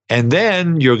 And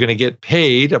then you're going to get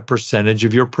paid a percentage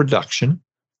of your production.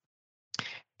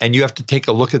 And you have to take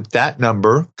a look at that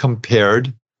number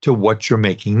compared to what you're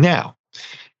making now.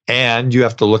 And you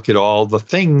have to look at all the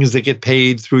things that get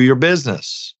paid through your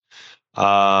business. You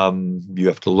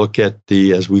have to look at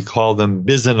as we call them,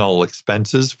 bisinal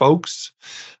expenses, folks.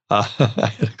 I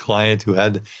had a client who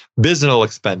had bisinal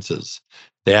expenses.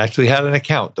 They actually had an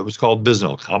account that was called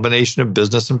bisinal, combination of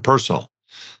business and personal.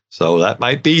 So that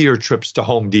might be your trips to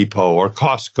Home Depot or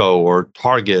Costco or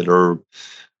Target or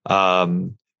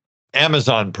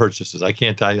Amazon purchases. I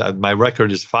can't tell you, my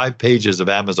record is 5 pages of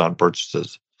Amazon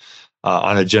purchases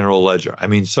on a general ledger. I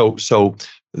mean, so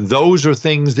those are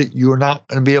things that you're not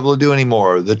going to be able to do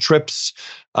anymore. The trips,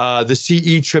 the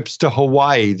CE trips to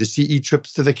Hawaii, the CE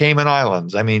trips to the Cayman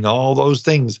Islands. I mean, all those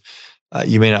things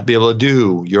you may not be able to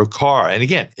do. Your car. And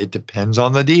again, it depends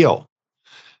on the deal.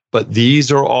 But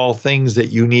these are all things that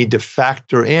you need to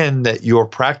factor in that your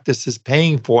practice is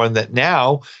paying for, and that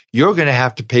now you're going to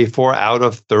have to pay for out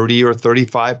of 30 or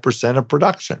 35% of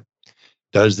production.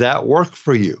 Does that work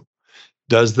for you?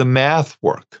 Does the math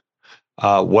work?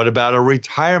 What about a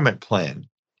retirement plan?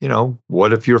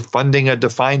 What if you're funding a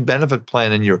defined benefit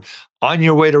plan and you're on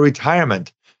your way to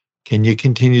retirement? Can you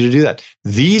continue to do that?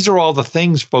 These are all the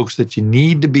things, folks, that you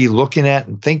need to be looking at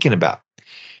and thinking about.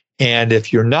 And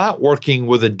if you're not working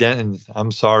with a dentist,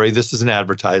 I'm sorry, this is an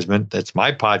advertisement. That's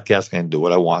my podcast. I can do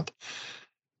what I want.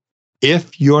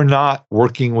 If you're not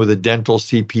working with a dental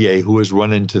CPA who has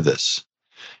run into this,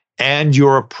 and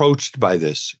you're approached by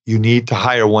this, you need to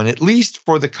hire one, at least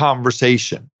for the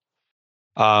conversation.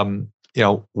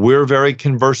 We're very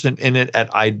conversant in it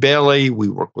at Eide Bailly. We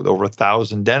work with over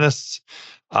 1,000 dentists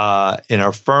in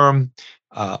our firm.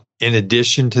 In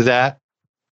addition to that,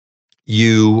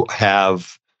 you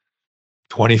have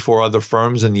 24 other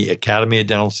firms in the Academy of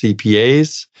Dental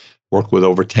CPAs, work with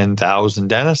over 10,000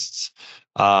 dentists.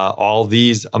 All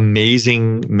these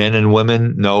amazing men and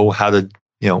women know how to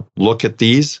look at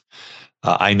these.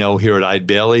 I know here at Eide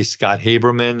Bailly, Scott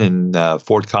Haberman in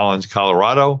Fort Collins,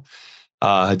 Colorado,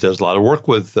 does a lot of work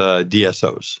with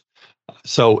DSOs.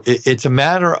 So it's a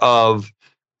matter of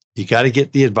you got to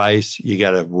get the advice, you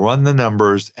got to run the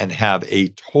numbers and have a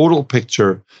total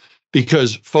picture.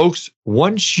 Because, folks,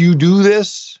 once you do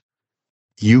this,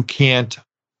 you can't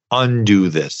undo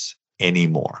this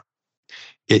anymore.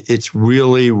 It's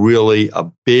really, really a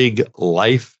big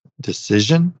life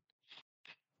decision.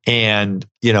 And,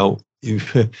 do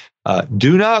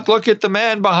not look at the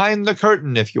man behind the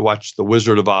curtain if you watch The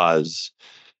Wizard of Oz.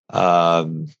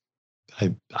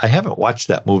 I haven't watched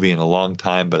that movie in a long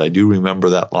time, but I do remember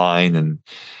that line. And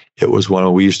it was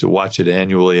one we used to watch it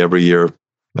annually every year,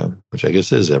 which I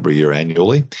guess is every year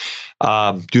annually.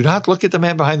 Do not look at the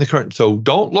man behind the curtain. So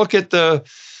don't look at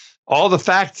all the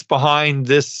facts behind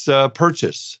this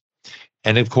purchase.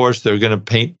 And of course, they're going to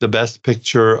paint the best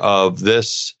picture of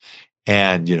this.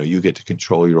 And, you get to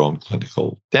control your own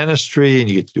clinical dentistry and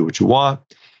you get to do what you want.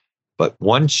 But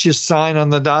once you sign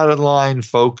on the dotted line,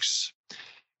 folks,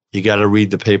 you got to read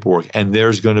the paperwork. And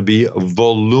there's going to be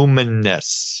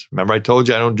voluminous. Remember, I told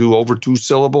you I don't do over 2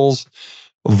 syllables.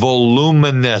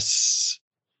 Voluminous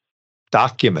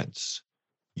documents.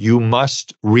 You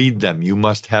must read them. You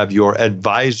must have your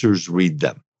advisors read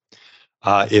them.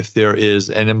 If there is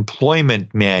an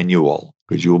employment manual,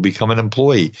 because you will become an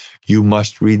employee, you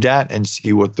must read that and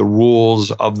see what the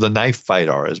rules of the knife fight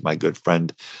are, as my good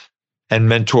friend and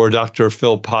mentor, Dr.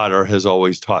 Phil Potter, has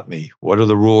always taught me. What are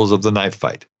the rules of the knife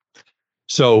fight?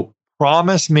 So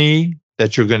promise me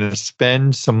that you're going to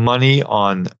spend some money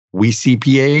on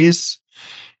CPAs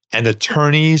and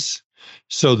attorneys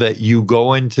so that you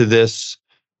go into this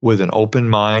with an open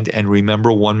mind. And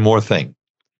remember one more thing.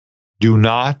 Do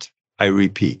not, I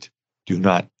repeat, do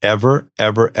not ever,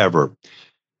 ever, ever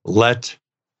let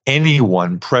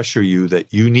anyone pressure you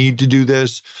that you need to do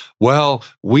this. Well,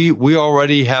 we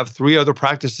already have 3 other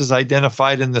practices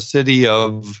identified in the city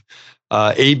of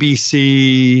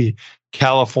ABC,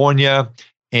 California.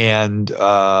 And,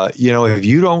 if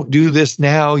you don't do this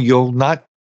now, you'll not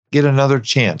get another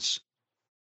chance.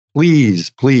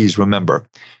 Please remember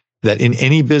that in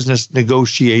any business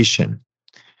negotiation,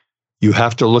 you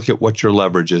have to look at what your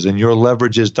leverage is. And your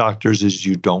leverage is, doctors, is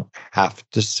you don't have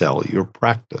to sell your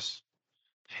practice.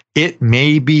 It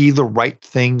may be the right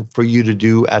thing for you to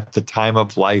do at the time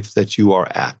of life that you are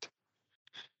at.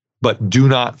 But do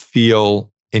not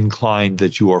feel inclined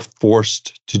that you are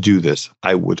forced to do this.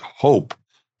 I would hope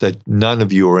that none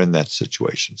of you are in that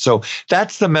situation. So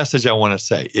that's the message I want to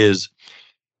say is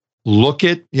look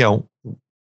at,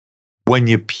 when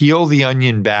you peel the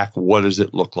onion back, what does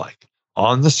it look like?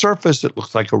 On the surface, it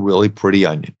looks like a really pretty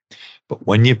onion. But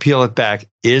when you peel it back,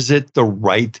 is it the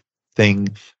right thing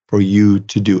for you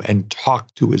to do? And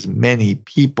talk to as many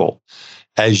people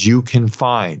as you can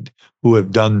find who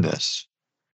have done this.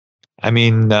 I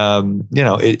mean,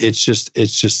 it's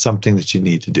just something that you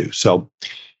need to do. So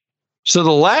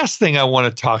the last thing I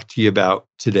want to talk to you about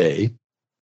today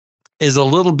is a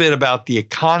little bit about the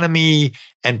economy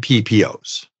and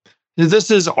PPOs.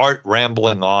 This is Art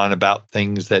rambling on about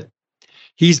things that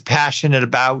he's passionate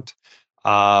about.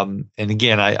 And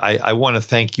again, I want to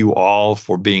thank you all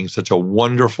for being such a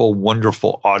wonderful,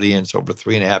 wonderful audience over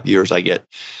 3.5 years.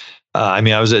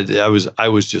 I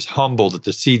was just humbled at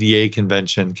the CDA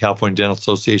convention, California Dental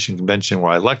Association convention,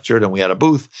 where I lectured and we had a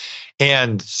booth.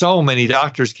 And so many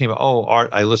doctors came, oh, Art,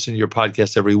 I listen to your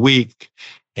podcast every week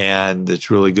and it's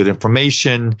really good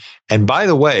information. And by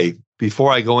the way,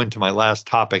 before I go into my last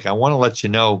topic, I want to let you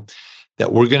know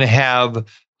that we're going to have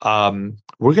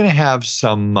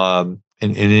some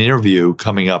an interview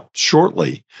coming up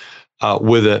shortly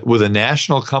with a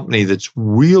national company that's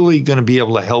really going to be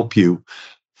able to help you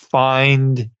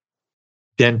find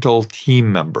dental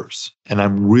team members. And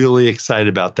I'm really excited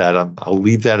about that. I'll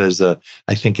leave that as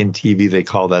I think in TV, they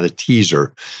call that a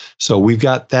teaser. So we've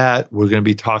got that. We're going to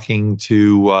be talking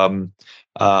to,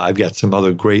 I've got some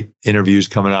other great interviews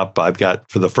coming up. I've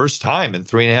got, for the first time in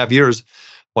 3.5 years,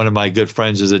 one of my good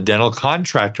friends is a dental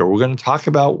contractor. We're going to talk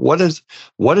about what is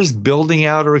building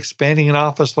out or expanding an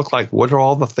office look like? What are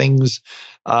all the things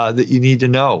that you need to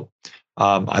know?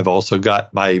 I've also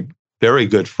got my very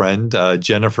good friend,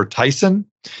 Jennifer Tyson,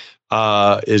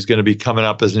 is going to be coming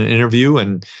up as an interview.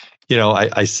 And,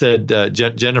 I said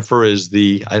Jennifer is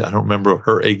I don't remember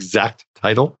her exact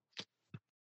title,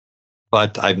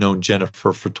 but I've known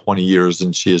Jennifer for 20 years,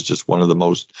 and she is just one of the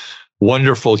most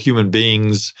wonderful human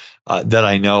beings that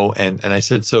I know. And I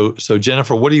said, so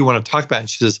Jennifer, what do you want to talk about? And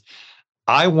she says,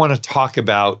 I want to talk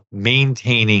about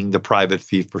maintaining the private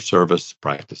fee-for-service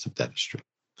practice of dentistry.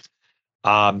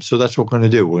 So that's what we're going to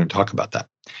do. We're going to talk about that.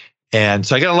 And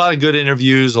so I got a lot of good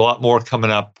interviews, a lot more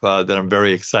coming up that I'm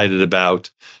very excited about.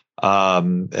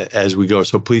 as we go.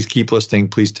 So please keep listening.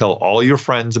 Please tell all your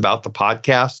friends about the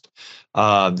podcast.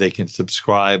 They can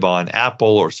subscribe on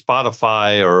Apple or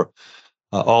Spotify or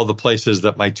all the places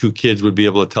that my two kids would be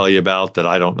able to tell you about that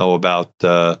I don't know about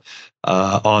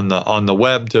on the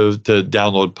web to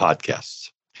download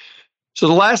podcasts. So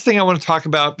the last thing I want to talk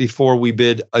about before we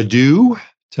bid adieu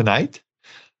tonight,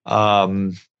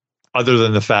 other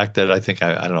than the fact that I think,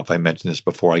 I don't know if I mentioned this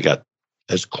before, I got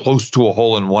as close to a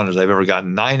hole in one as I've ever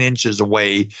gotten, 9 inches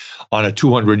away on a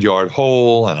 200-yard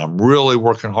hole, and I'm really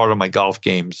working hard on my golf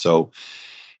game. So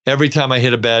every time I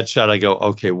hit a bad shot, I go,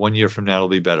 okay, 1 year from now, it'll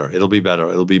be better. It'll be better.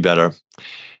 It'll be better.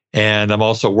 And I'm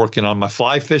also working on my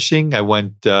fly fishing. I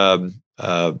went in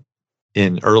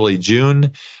early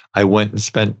June. I went and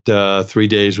spent 3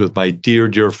 days with my dear,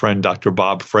 dear friend, Dr.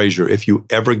 Bob Fraser. If you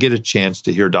ever get a chance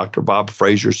to hear Dr. Bob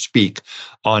Fraser speak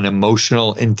on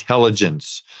emotional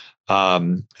intelligence,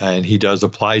 and he does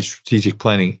applied strategic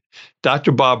planning,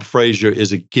 Dr. Bob Fraser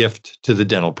is a gift to the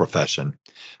dental profession.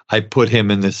 I put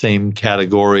him in the same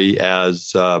category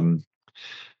as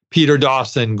Peter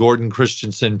Dawson, Gordon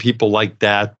Christensen, people like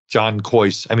that, John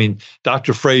Coyce. I mean,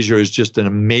 Dr. Fraser is just an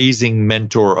amazing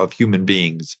mentor of human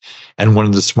beings and one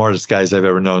of the smartest guys I've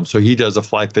ever known. So he does a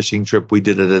fly fishing trip. We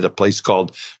did it at a place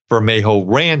called Bermejo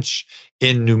Ranch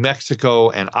in New Mexico,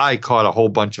 and I caught a whole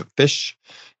bunch of fish.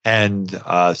 And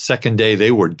second day,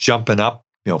 they were jumping up,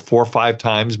 4 or 5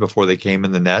 times before they came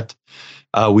in the net.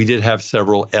 We did have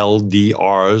several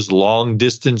LDRs, long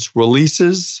distance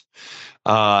releases.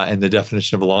 And the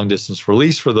definition of a long distance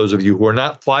release, for those of you who are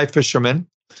not fly fishermen,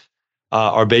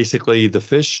 are basically the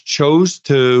fish chose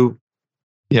to,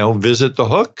 visit the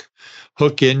hook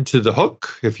into the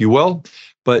hook, if you will,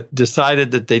 but decided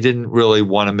that they didn't really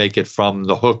want to make it from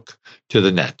the hook to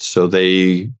the net. So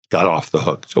they got off the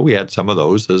hook. So we had some of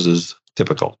those, as is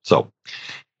typical. So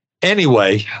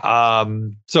anyway,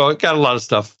 so it got a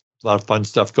lot of fun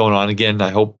stuff going on. Again, I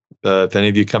hope if any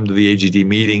of you come to the AGD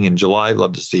meeting in July, I'd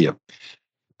love to see you.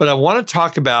 But I want to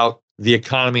talk about the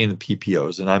economy and the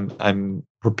PPOs, and I'm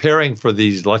preparing for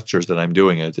these lectures that I'm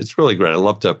doing. It's really great. I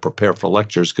love to prepare for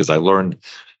lectures because I learned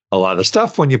a lot of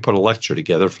stuff when you put a lecture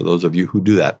together, for those of you who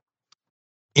do that.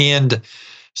 And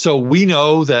so we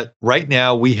know that right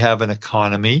now we have an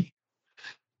economy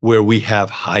where we have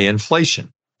high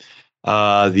inflation.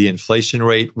 The inflation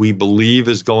rate, we believe,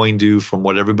 is going to, from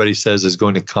what everybody says, is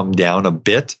going to come down a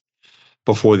bit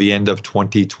before the end of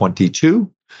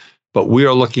 2022. But we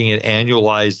are looking at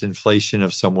annualized inflation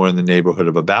of somewhere in the neighborhood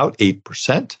of about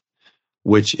 8%,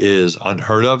 which is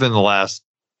unheard of in the last,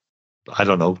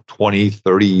 20,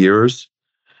 30 years.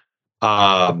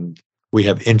 We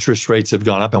have interest rates have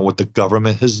gone up. And what the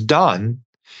government has done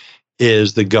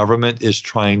is the government is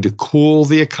trying to cool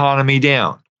the economy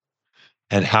down.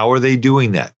 And how are they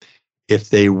doing that? If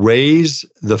they raise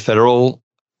the federal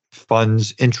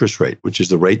funds interest rate, which is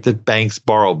the rate that banks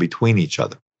borrow between each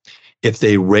other, if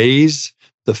they raise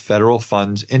the federal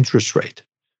funds interest rate,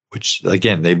 which,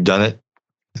 again, they've done it,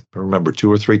 remember,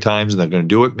 2 or 3 times, and they're going to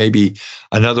do it maybe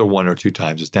another 1 or 2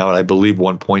 times. It's now, I believe,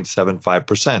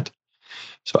 1.75%.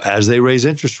 So as they raise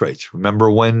interest rates,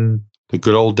 remember when the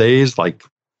good old days, like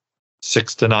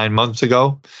 6 to 9 months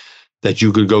ago, that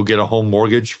you could go get a home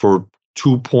mortgage for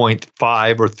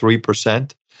 2.5 or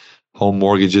 3%? Home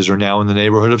mortgages are now in the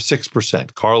neighborhood of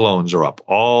 6%. Car loans are up.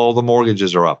 All the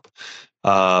mortgages are up.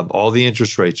 All the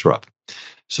interest rates are up.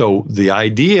 So the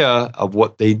idea of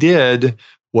what they did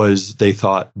was they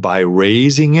thought by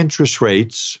raising interest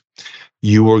rates,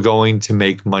 you were going to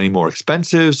make money more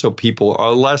expensive. So people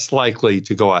are less likely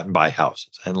to go out and buy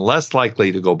houses and less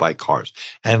likely to go buy cars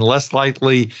and less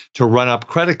likely to run up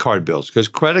credit card bills, because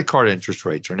credit card interest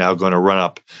rates are now going to run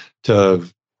up to,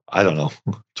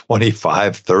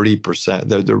 25,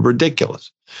 30%. They're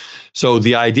ridiculous. So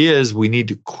the idea is we need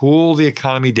to cool the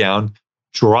economy down,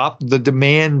 drop the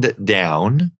demand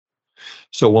down.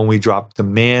 So when we drop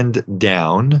demand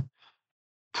down,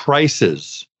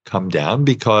 prices come down,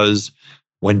 because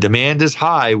when demand is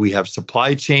high, we have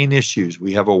supply chain issues.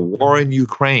 We have a war in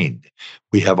Ukraine.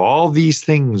 We have all these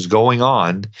things going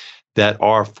on that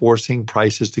are forcing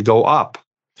prices to go up.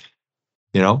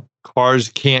 Cars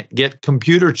can't get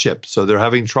computer chips, so they're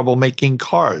having trouble making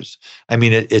cars. I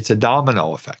mean, it's a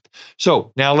domino effect.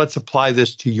 So now let's apply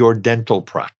this to your dental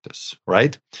practice,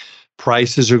 right?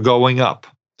 Prices are going up.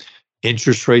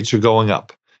 Interest rates are going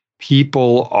up.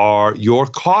 Your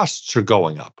costs are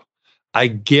going up. I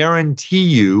guarantee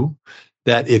you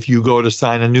that if you go to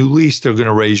sign a new lease, they're going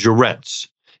to raise your rents.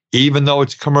 Even though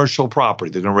it's commercial property,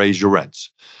 they're going to raise your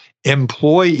rents.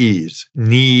 Employees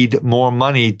need more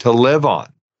money to live on.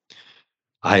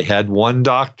 I had one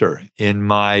doctor in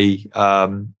my,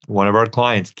 one of our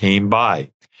clients came by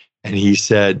and he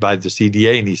said, by the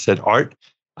CDA, and he said, Art,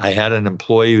 I had an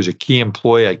employee who's a key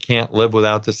employee. I can't live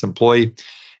without this employee.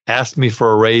 Asked me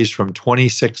for a raise from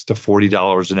 $26 to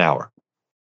 $40 an hour.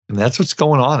 And that's what's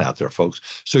going on out there, folks.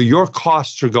 So your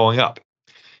costs are going up.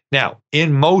 Now,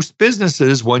 in most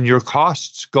businesses, when your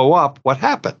costs go up, what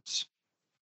happens?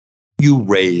 You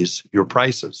raise your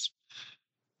prices.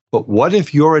 But what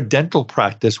if you're a dental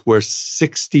practice where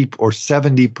 60 or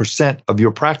 70% of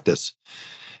your practice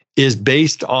is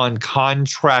based on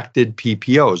contracted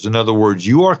PPOs? In other words,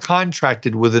 you are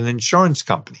contracted with an insurance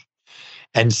company,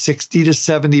 and 60 to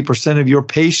 70% of your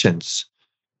patients,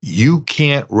 you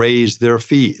can't raise their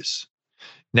fees.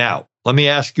 Now, let me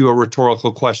ask you a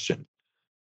rhetorical question.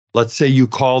 Let's say you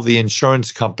call the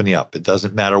insurance company up. It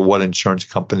doesn't matter what insurance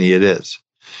company it is.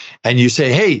 And you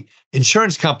say, hey,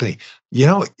 insurance company, you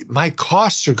know, my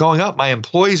costs are going up. My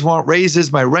employees want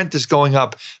raises. My rent is going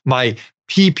up. My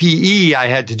PPE I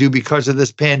had to do because of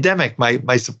this pandemic.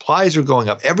 My supplies are going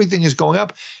up. Everything is going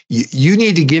up. You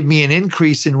need to give me an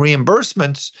increase in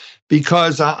reimbursements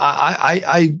because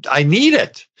I need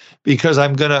it, because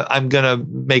I'm gonna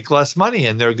make less money.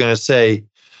 And they're gonna say,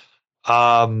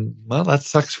 well, that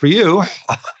sucks for you.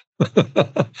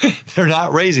 They're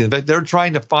not raising it, but they're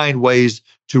trying to find ways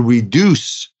to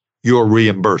reduce your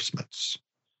reimbursements.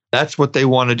 That's what they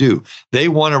want to do. They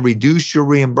want to reduce your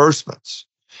reimbursements,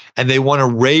 and they want to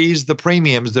raise the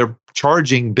premiums they're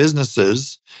charging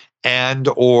businesses and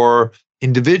or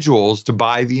individuals to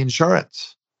buy the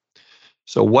insurance.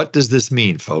 So what does this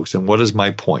mean, folks? And what is my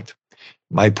point?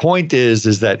 My point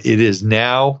is that it is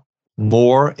now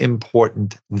more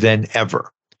important than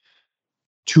ever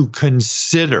to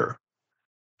consider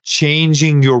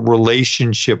changing your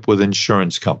relationship with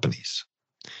insurance companies.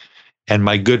 And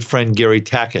my good friend Gary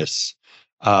Takis,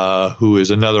 who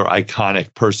is another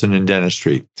iconic person in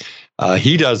dentistry,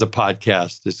 he does a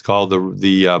podcast. It's called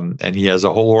and he has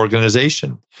a whole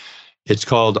organization. It's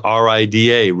called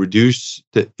RIDA,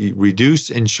 Reduce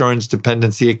Insurance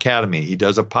Dependency Academy. He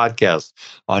does a podcast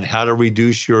on how to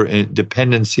reduce your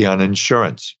dependency on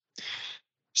insurance.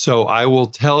 So I will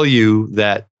tell you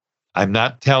that I'm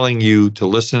not telling you to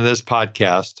listen to this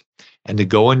podcast and to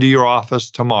go into your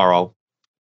office tomorrow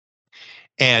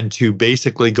and to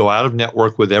basically go out of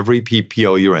network with every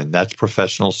PPO you're in. That's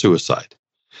professional suicide.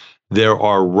 There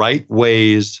are right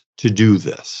ways to do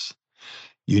this.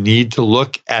 You need to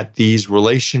look at these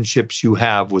relationships you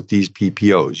have with these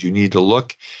PPOs. You need to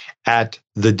look at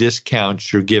the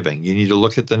discounts you're giving. You need to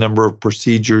look at the number of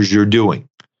procedures you're doing.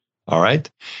 All right?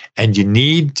 And you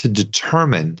need to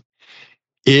determine,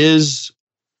 is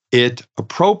it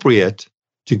appropriate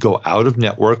to go out of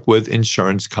network with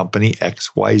insurance company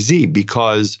XYZ?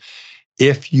 Because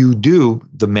if you do,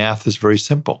 the math is very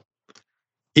simple.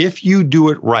 If you do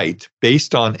it right,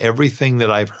 based on everything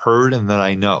that I've heard and that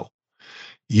I know,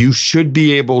 you should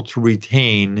be able to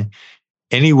retain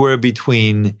anywhere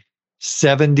between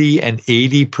 70 and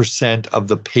 80% of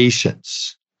the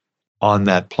patients on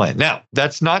that plan. Now,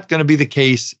 that's not going to be the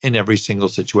case in every single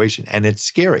situation, and it's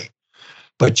scary.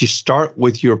 But you start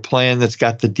with your plan that's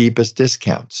got the deepest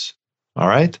discounts, all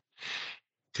right?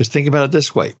 Because think about it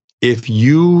this way. If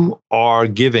you are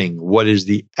giving what is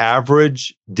the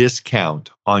average discount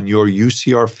on your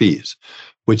UCR fees,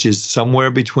 which is somewhere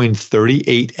between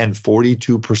 38 and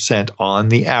 42% on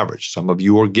the average. Some of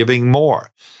you are giving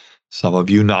more, some of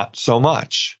you not so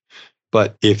much.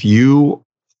 But if you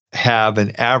have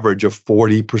an average of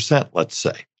 40%, let's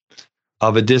say,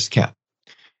 of a discount,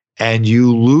 and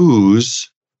you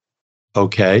lose,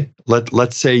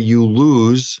 let's say you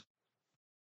lose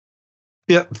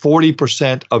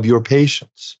 40% of your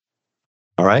patients,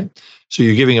 all right? So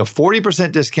you're giving a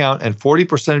 40% discount and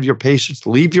 40% of your patients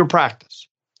leave your practice.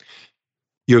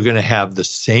 You're going to have the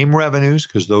same revenues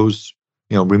because those,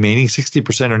 remaining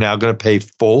 60% are now going to pay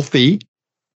full fee.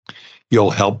 You'll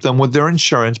help them with their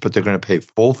insurance, but they're going to pay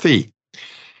full fee.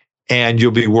 And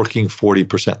you'll be working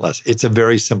 40% less. It's a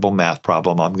very simple math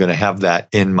problem. I'm going to have that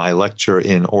in my lecture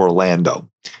in Orlando.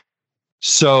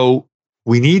 So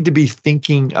we need to be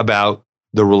thinking about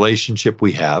the relationship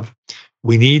we have.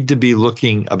 We need to be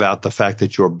looking about the fact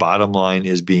that your bottom line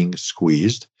is being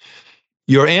squeezed.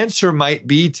 Your answer might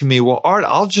be to me, well, Art,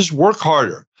 I'll just work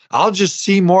harder. I'll just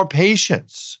see more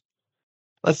patients.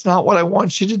 That's not what I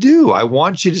want you to do. I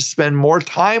want you to spend more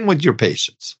time with your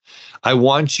patients. I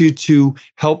want you to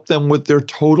help them with their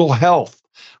total health.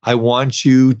 I want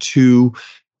you to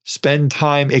spend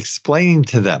time explaining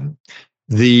to them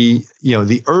the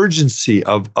urgency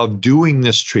of doing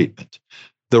this treatment,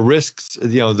 the risks,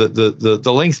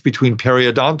 the links between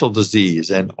periodontal disease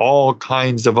and all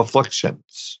kinds of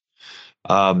afflictions.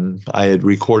 I had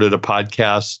recorded a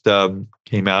podcast,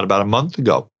 came out about a month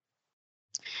ago,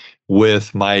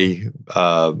 with my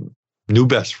new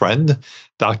best friend,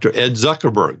 Dr. Ed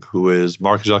Zuckerberg, who is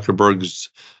Mark Zuckerberg's,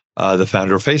 the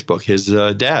founder of Facebook. His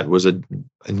dad was an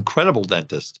incredible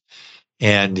dentist.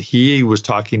 And he was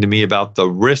talking to me about the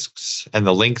risks and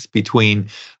the links between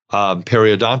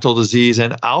periodontal disease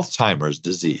and Alzheimer's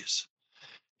disease.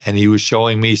 And he was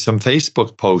showing me some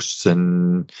Facebook posts.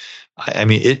 And I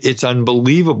mean, it's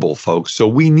unbelievable, folks. So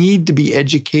we need to be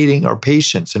educating our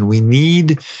patients, and we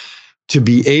need to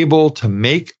be able to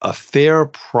make a fair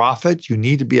profit. You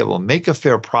need to be able to make a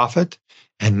fair profit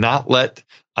and not let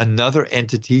another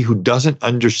entity who doesn't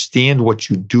understand what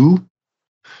you do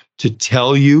to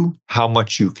tell you how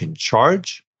much you can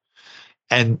charge.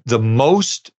 And the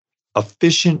most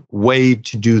efficient way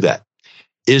to do that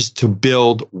is to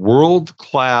build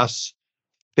world-class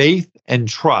faith and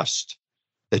trust,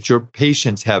 that your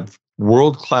patients have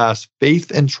world-class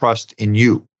faith and trust in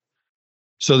you.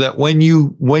 So that when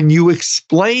you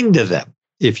explain to them,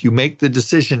 if you make the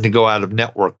decision to go out of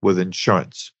network with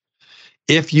insurance,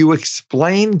 if you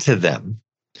explain to them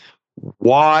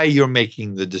why you're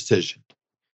making the decision,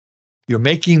 you're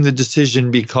making the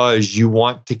decision because you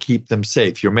want to keep them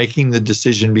safe. You're making the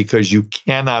decision because you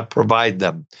cannot provide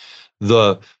them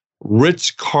the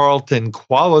Ritz-Carlton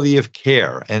quality of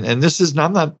care. And this is,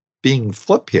 I'm not being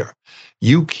flip here.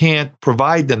 You can't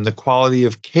provide them the quality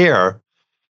of care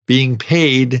being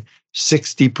paid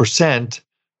 60%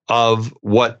 of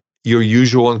what your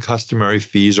usual and customary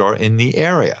fees are in the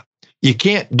area. You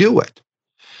can't do it.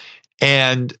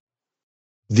 And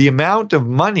the amount of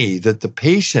money that the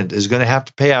patient is going to have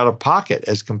to pay out of pocket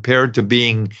as compared to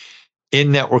being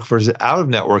in network versus out of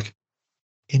network,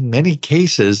 in many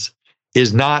cases,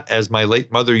 is not, as my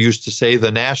late mother used to say,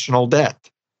 the national debt,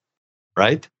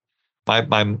 right?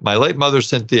 My late mother,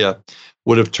 Cynthia,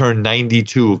 would have turned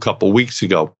 92 a couple weeks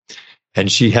ago, and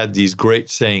she had these great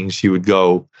sayings. She would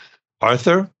go,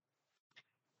 Arthur,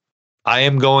 I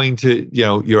am going to,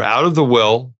 you're out of the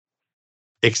will,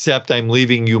 except I'm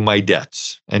leaving you my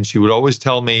debts. And she would always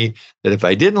tell me that if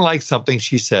I didn't like something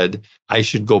she said, I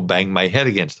should go bang my head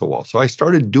against the wall. So I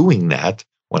started doing that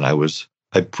when I was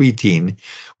a preteen,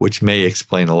 which may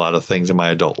explain a lot of things in my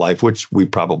adult life, which we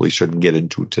probably shouldn't get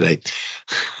into today.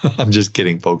 I'm just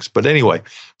kidding, folks. But anyway,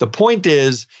 the point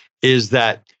is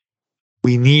that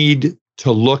we need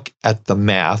to look at the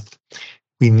math.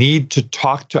 We need to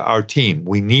talk to our team.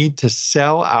 We need to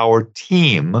sell our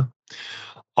team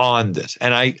on this.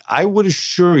 And I would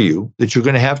assure you that you're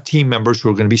going to have team members who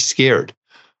are going to be scared.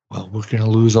 Well, we're going to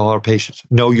lose all our patients.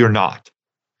 No, you're not.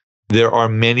 There are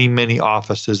many, many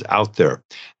offices out there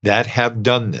that have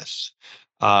done this.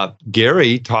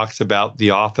 Gary talks about the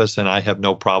office, and I have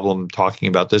no problem talking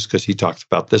about this because he talks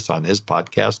about this on his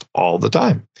podcast all the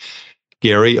time.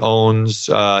 Gary owns,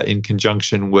 in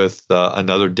conjunction with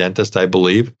another dentist, I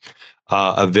believe,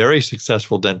 a very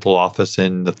successful dental office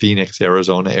in the Phoenix,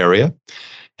 Arizona area.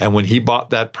 And when he bought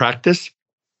that practice,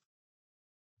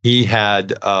 he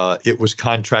had, it was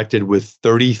contracted with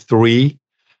 33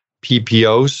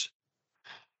 PPOs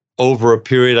over a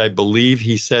period, I believe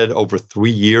he said over 3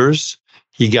 years.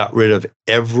 He got rid of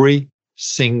every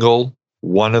single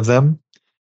one of them.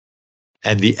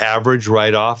 And the average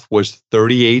write-off was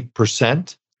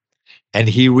 38%. And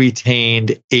he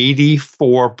retained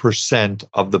 84%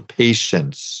 of the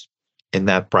patients in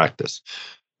that practice.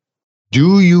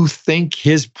 Do you think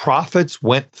his profits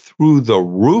went through the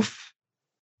roof?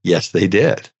 Yes, they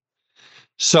did.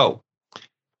 So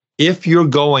if you're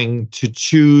going to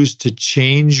choose to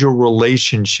change your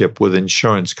relationship with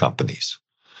insurance companies,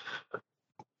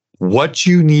 what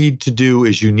you need to do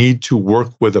is you need to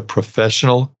work with a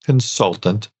professional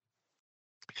consultant.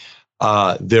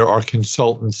 There are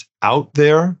consultants out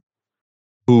there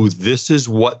who this is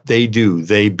what they do.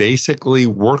 They basically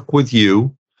work with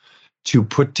you to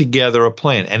put together a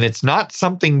plan. And it's not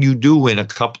something you do in a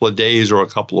couple of days or a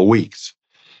couple of weeks.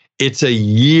 It's a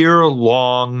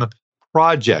year-long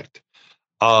project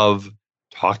of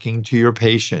talking to your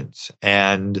patients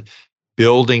and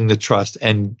building the trust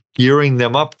and gearing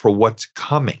them up for what's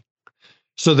coming.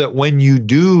 So that when you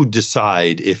do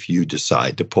decide, if you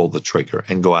decide to pull the trigger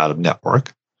and go out of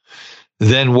network,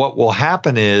 then what will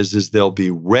happen is they'll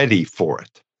be ready for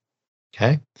it.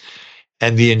 Okay?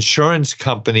 And the insurance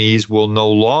companies will no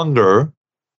longer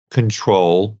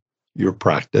control your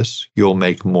practice. You'll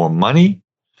make more money.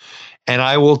 And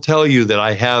I will tell you that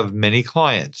I have many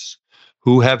clients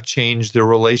who have changed their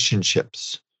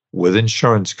relationships with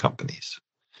insurance companies.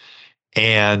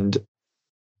 And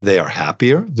They are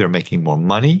happier, they're making more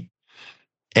money,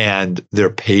 and their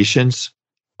patients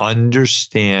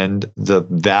understand the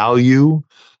value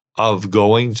of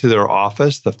going to their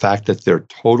office, the fact that their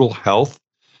total health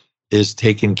is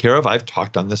taken care of. I've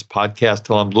talked on this podcast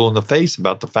till I'm blue in the face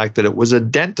about the fact that it was a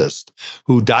dentist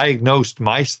who diagnosed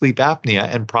my sleep apnea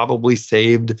and probably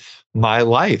saved my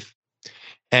life.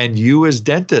 And you as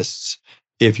dentists,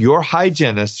 if your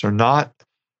hygienists are not,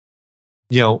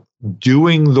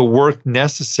 doing the work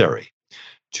necessary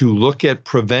to look at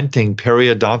preventing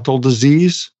periodontal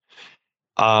disease,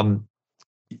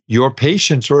 your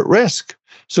patients are at risk.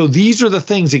 So these are the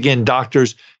things, again,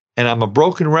 doctors, and I'm a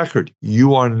broken record.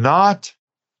 You are not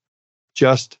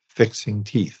just fixing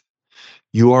teeth.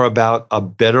 You are about a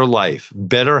better life,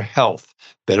 better health,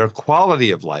 better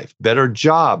quality of life, better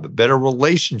job, better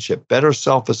relationship, better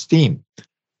self-esteem.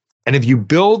 And if you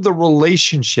build the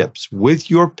relationships with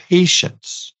your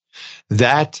patients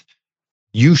that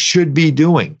you should be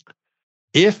doing,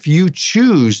 if you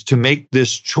choose to make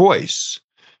this choice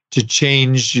to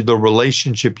change the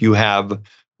relationship you have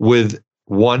with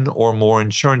one or more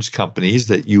insurance companies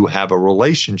that you have a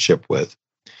relationship with,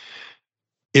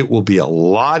 it will be a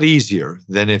lot easier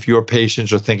than if your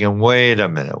patients are thinking, wait a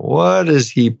minute, what is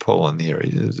he pulling here?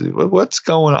 What's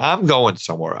going on? I'm going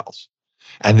somewhere else.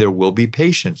 And there will be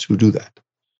patients who do that.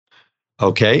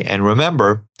 Okay. And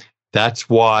remember, that's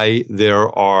why there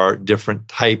are different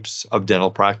types of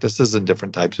dental practices and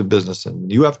different types of business.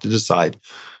 And you have to decide,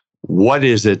 what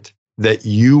is it that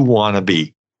you want to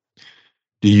be?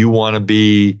 Do you want to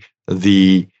be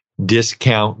the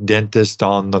discount dentist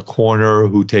on the corner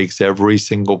who takes every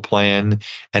single plan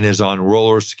and is on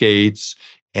roller skates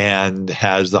and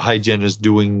has the hygienist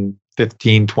doing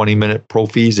 15, 20-minute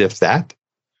prophies, if that?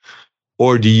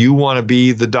 Or do you want to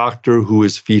be the doctor who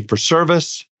is fee for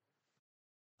service,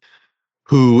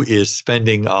 who is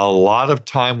spending a lot of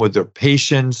time with their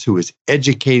patients, who is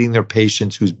educating their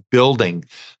patients, who's building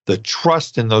the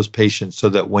trust in those patients so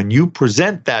that when you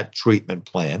present that treatment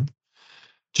plan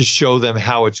to show them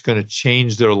how it's going to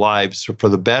change their lives for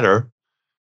the better,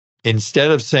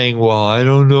 instead of saying, well, I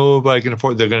don't know if I can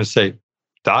afford it, they're going to say,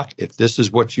 Doc, if this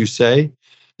is what you say,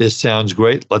 this sounds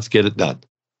great, let's get it done.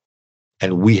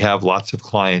 And we have lots of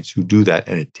clients who do that,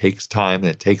 and it takes time and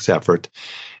it takes effort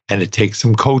and it takes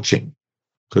some coaching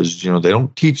because, they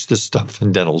don't teach this stuff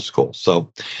in dental school.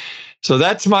 So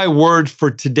that's my word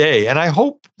for today. And I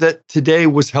hope that today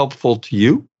was helpful to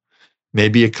you.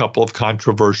 Maybe a couple of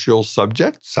controversial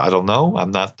subjects. I don't know.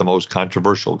 I'm not the most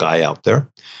controversial guy out there.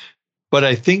 But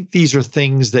I think these are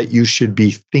things that you should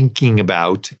be thinking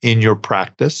about in your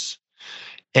practice.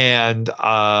 And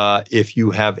if you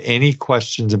have any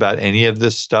questions about any of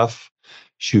this stuff,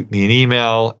 shoot me an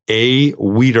email,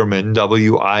 Wiederman,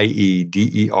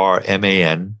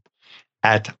 Wiederman,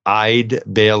 at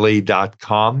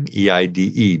eidbailly.com,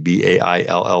 EIDEBAILLY.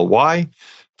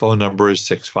 Phone number is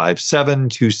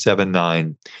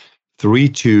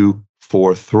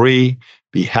 657-279-3243.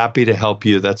 Be happy to help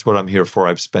you. That's what I'm here for.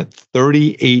 I've spent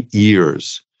 38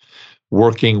 years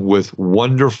working with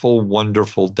wonderful,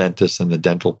 wonderful dentists in the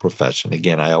dental profession.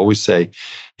 Again, I always say,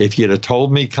 if you'd have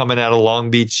told me coming out of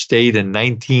Long Beach State in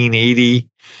 1980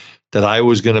 that I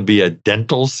was going to be a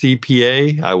dental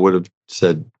CPA, I would have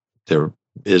said, there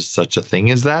is such a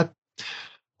thing as that.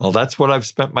 Well, that's what I've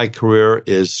spent my career,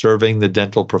 is serving the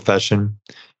dental profession.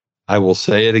 I will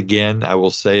say it again. I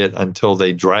will say it until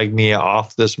they drag me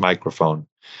off this microphone.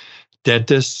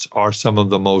 Dentists are some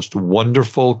of the most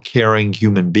wonderful, caring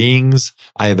human beings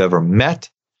I have ever met.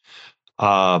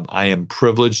 I am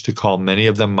privileged to call many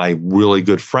of them my really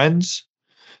good friends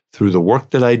through the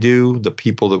work that I do, the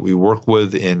people that we work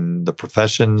with in the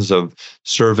professions of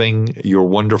serving your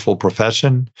wonderful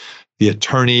profession, the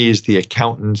attorneys, the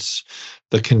accountants,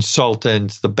 the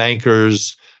consultants, the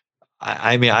bankers.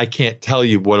 I mean, I can't tell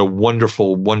you what a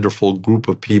wonderful, wonderful group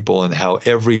of people, and how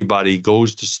everybody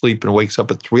goes to sleep and wakes up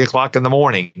at 3:00 in the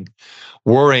morning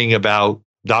worrying about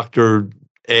Dr.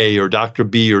 A or Dr.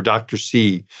 B or Dr.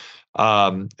 C.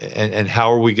 And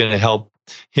how are we going to help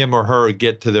him or her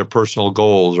get to their personal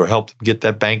goals, or help them get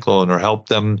that bank loan, or help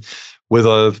them with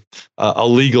a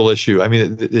legal issue. I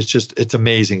mean, it's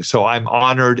amazing. So I'm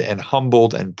honored and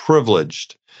humbled and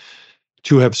privileged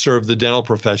to have served the dental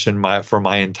profession for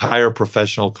my entire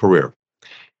professional career.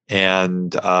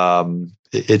 And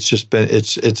it's just been,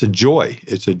 it's a joy.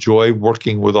 It's a joy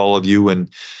working with all of you. And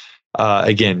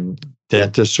again,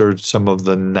 dentists are some of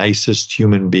the nicest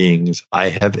human beings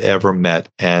I have ever met.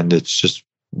 And it's just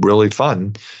really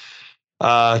fun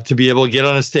to be able to get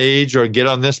on a stage or get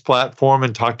on this platform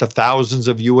and talk to thousands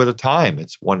of you at a time.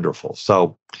 It's wonderful.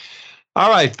 So All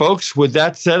right, folks. With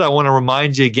that said, I want to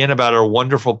remind you again about our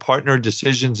wonderful partner,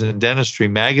 Decisions in Dentistry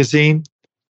Magazine,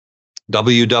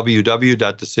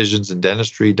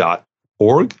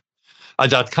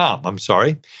 www.decisionsinDentistry.com.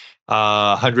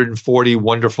 140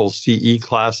 wonderful CE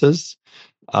classes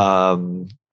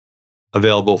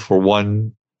available for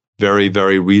one very,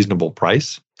 very reasonable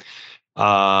price.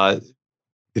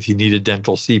 If you need a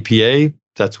dental CPA,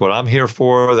 that's what I'm here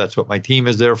for. That's what my team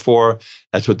is there for.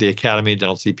 That's what the Academy of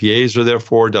Dental CPAs are there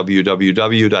for,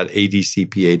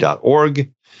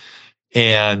 www.adcpa.org.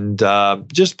 And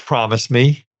just promise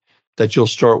me that you'll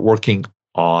start working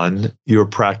on your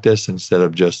practice instead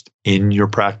of just in your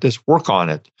practice. Work on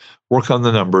it. Work on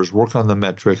the numbers. Work on the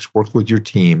metrics. Work with your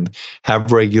team.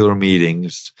 Have regular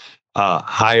meetings.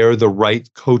 Hire the right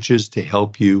coaches to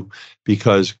help you,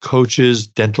 because coaches,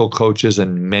 dental coaches,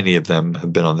 and many of them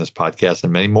have been on this podcast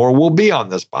and many more will be on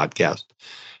this podcast,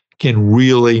 can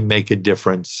really make a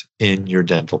difference in your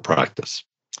dental practice.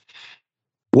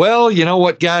 Well, you know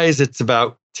what, guys? It's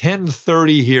about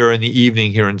 10:30 here in the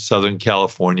evening here in Southern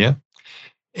California.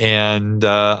 And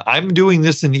I'm doing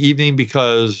this in the evening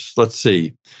because, let's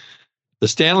see, the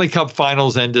Stanley Cup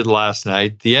Finals ended last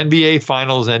night. The NBA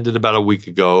Finals ended about a week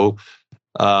ago.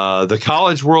 The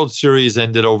College World Series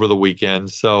ended over the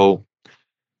weekend. So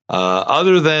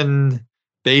other than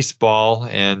baseball,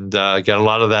 and got a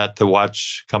lot of that to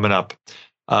watch coming up,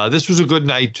 this was a good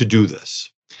night to do this.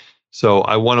 So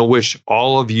I want to wish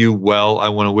all of you well. I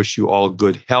want to wish you all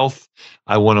good health.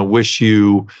 I want to wish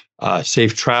you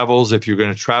safe travels. If you're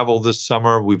going to travel this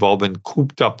summer, we've all been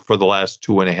cooped up for the last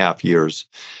 2.5 years.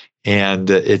 And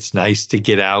it's nice to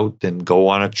get out and go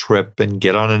on a trip and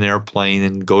get on an airplane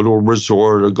and go to a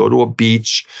resort or go to a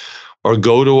beach or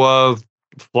go to a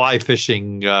fly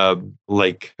fishing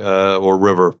lake or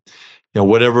river. You know,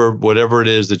 whatever it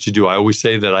is that you do. I always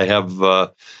say that I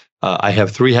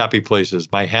have 3 happy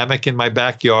places: my hammock in my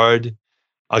backyard,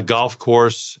 a golf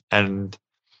course, and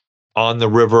on the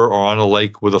river or on a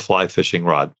lake with a fly fishing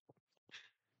rod.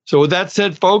 So with that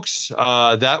said, folks,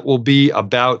 that will be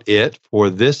about it for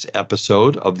this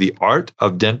episode of The Art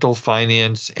of Dental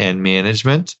Finance and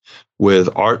Management with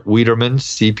Art Wiederman,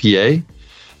 CPA.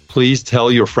 Please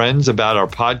tell your friends about our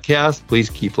podcast. Please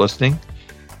keep listening,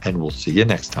 and we'll see you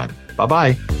next time.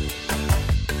 Bye-bye.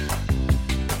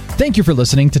 Thank you for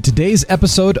listening to today's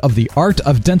episode of the Art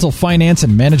of Dental Finance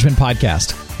and Management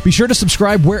podcast. Be sure to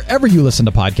subscribe wherever you listen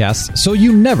to podcasts so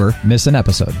you never miss an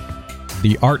episode.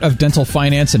 The Art of Dental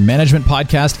Finance and Management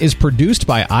podcast is produced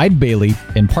by Eide Bailly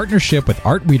in partnership with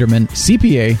Art Wiederman,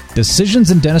 CPA,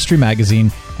 Decisions in Dentistry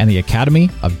Magazine, and the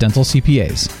Academy of Dental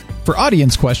CPAs. For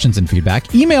audience questions and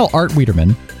feedback, email Art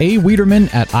Wiederman,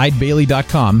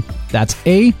 awiederman@eidebailly.com. That's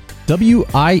AWIEDERMAN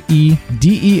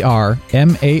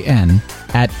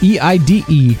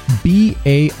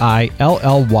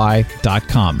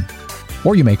 @EIDEBAILLY.com.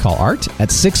 Or you may call Art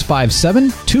at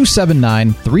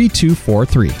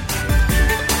 657-279-3243.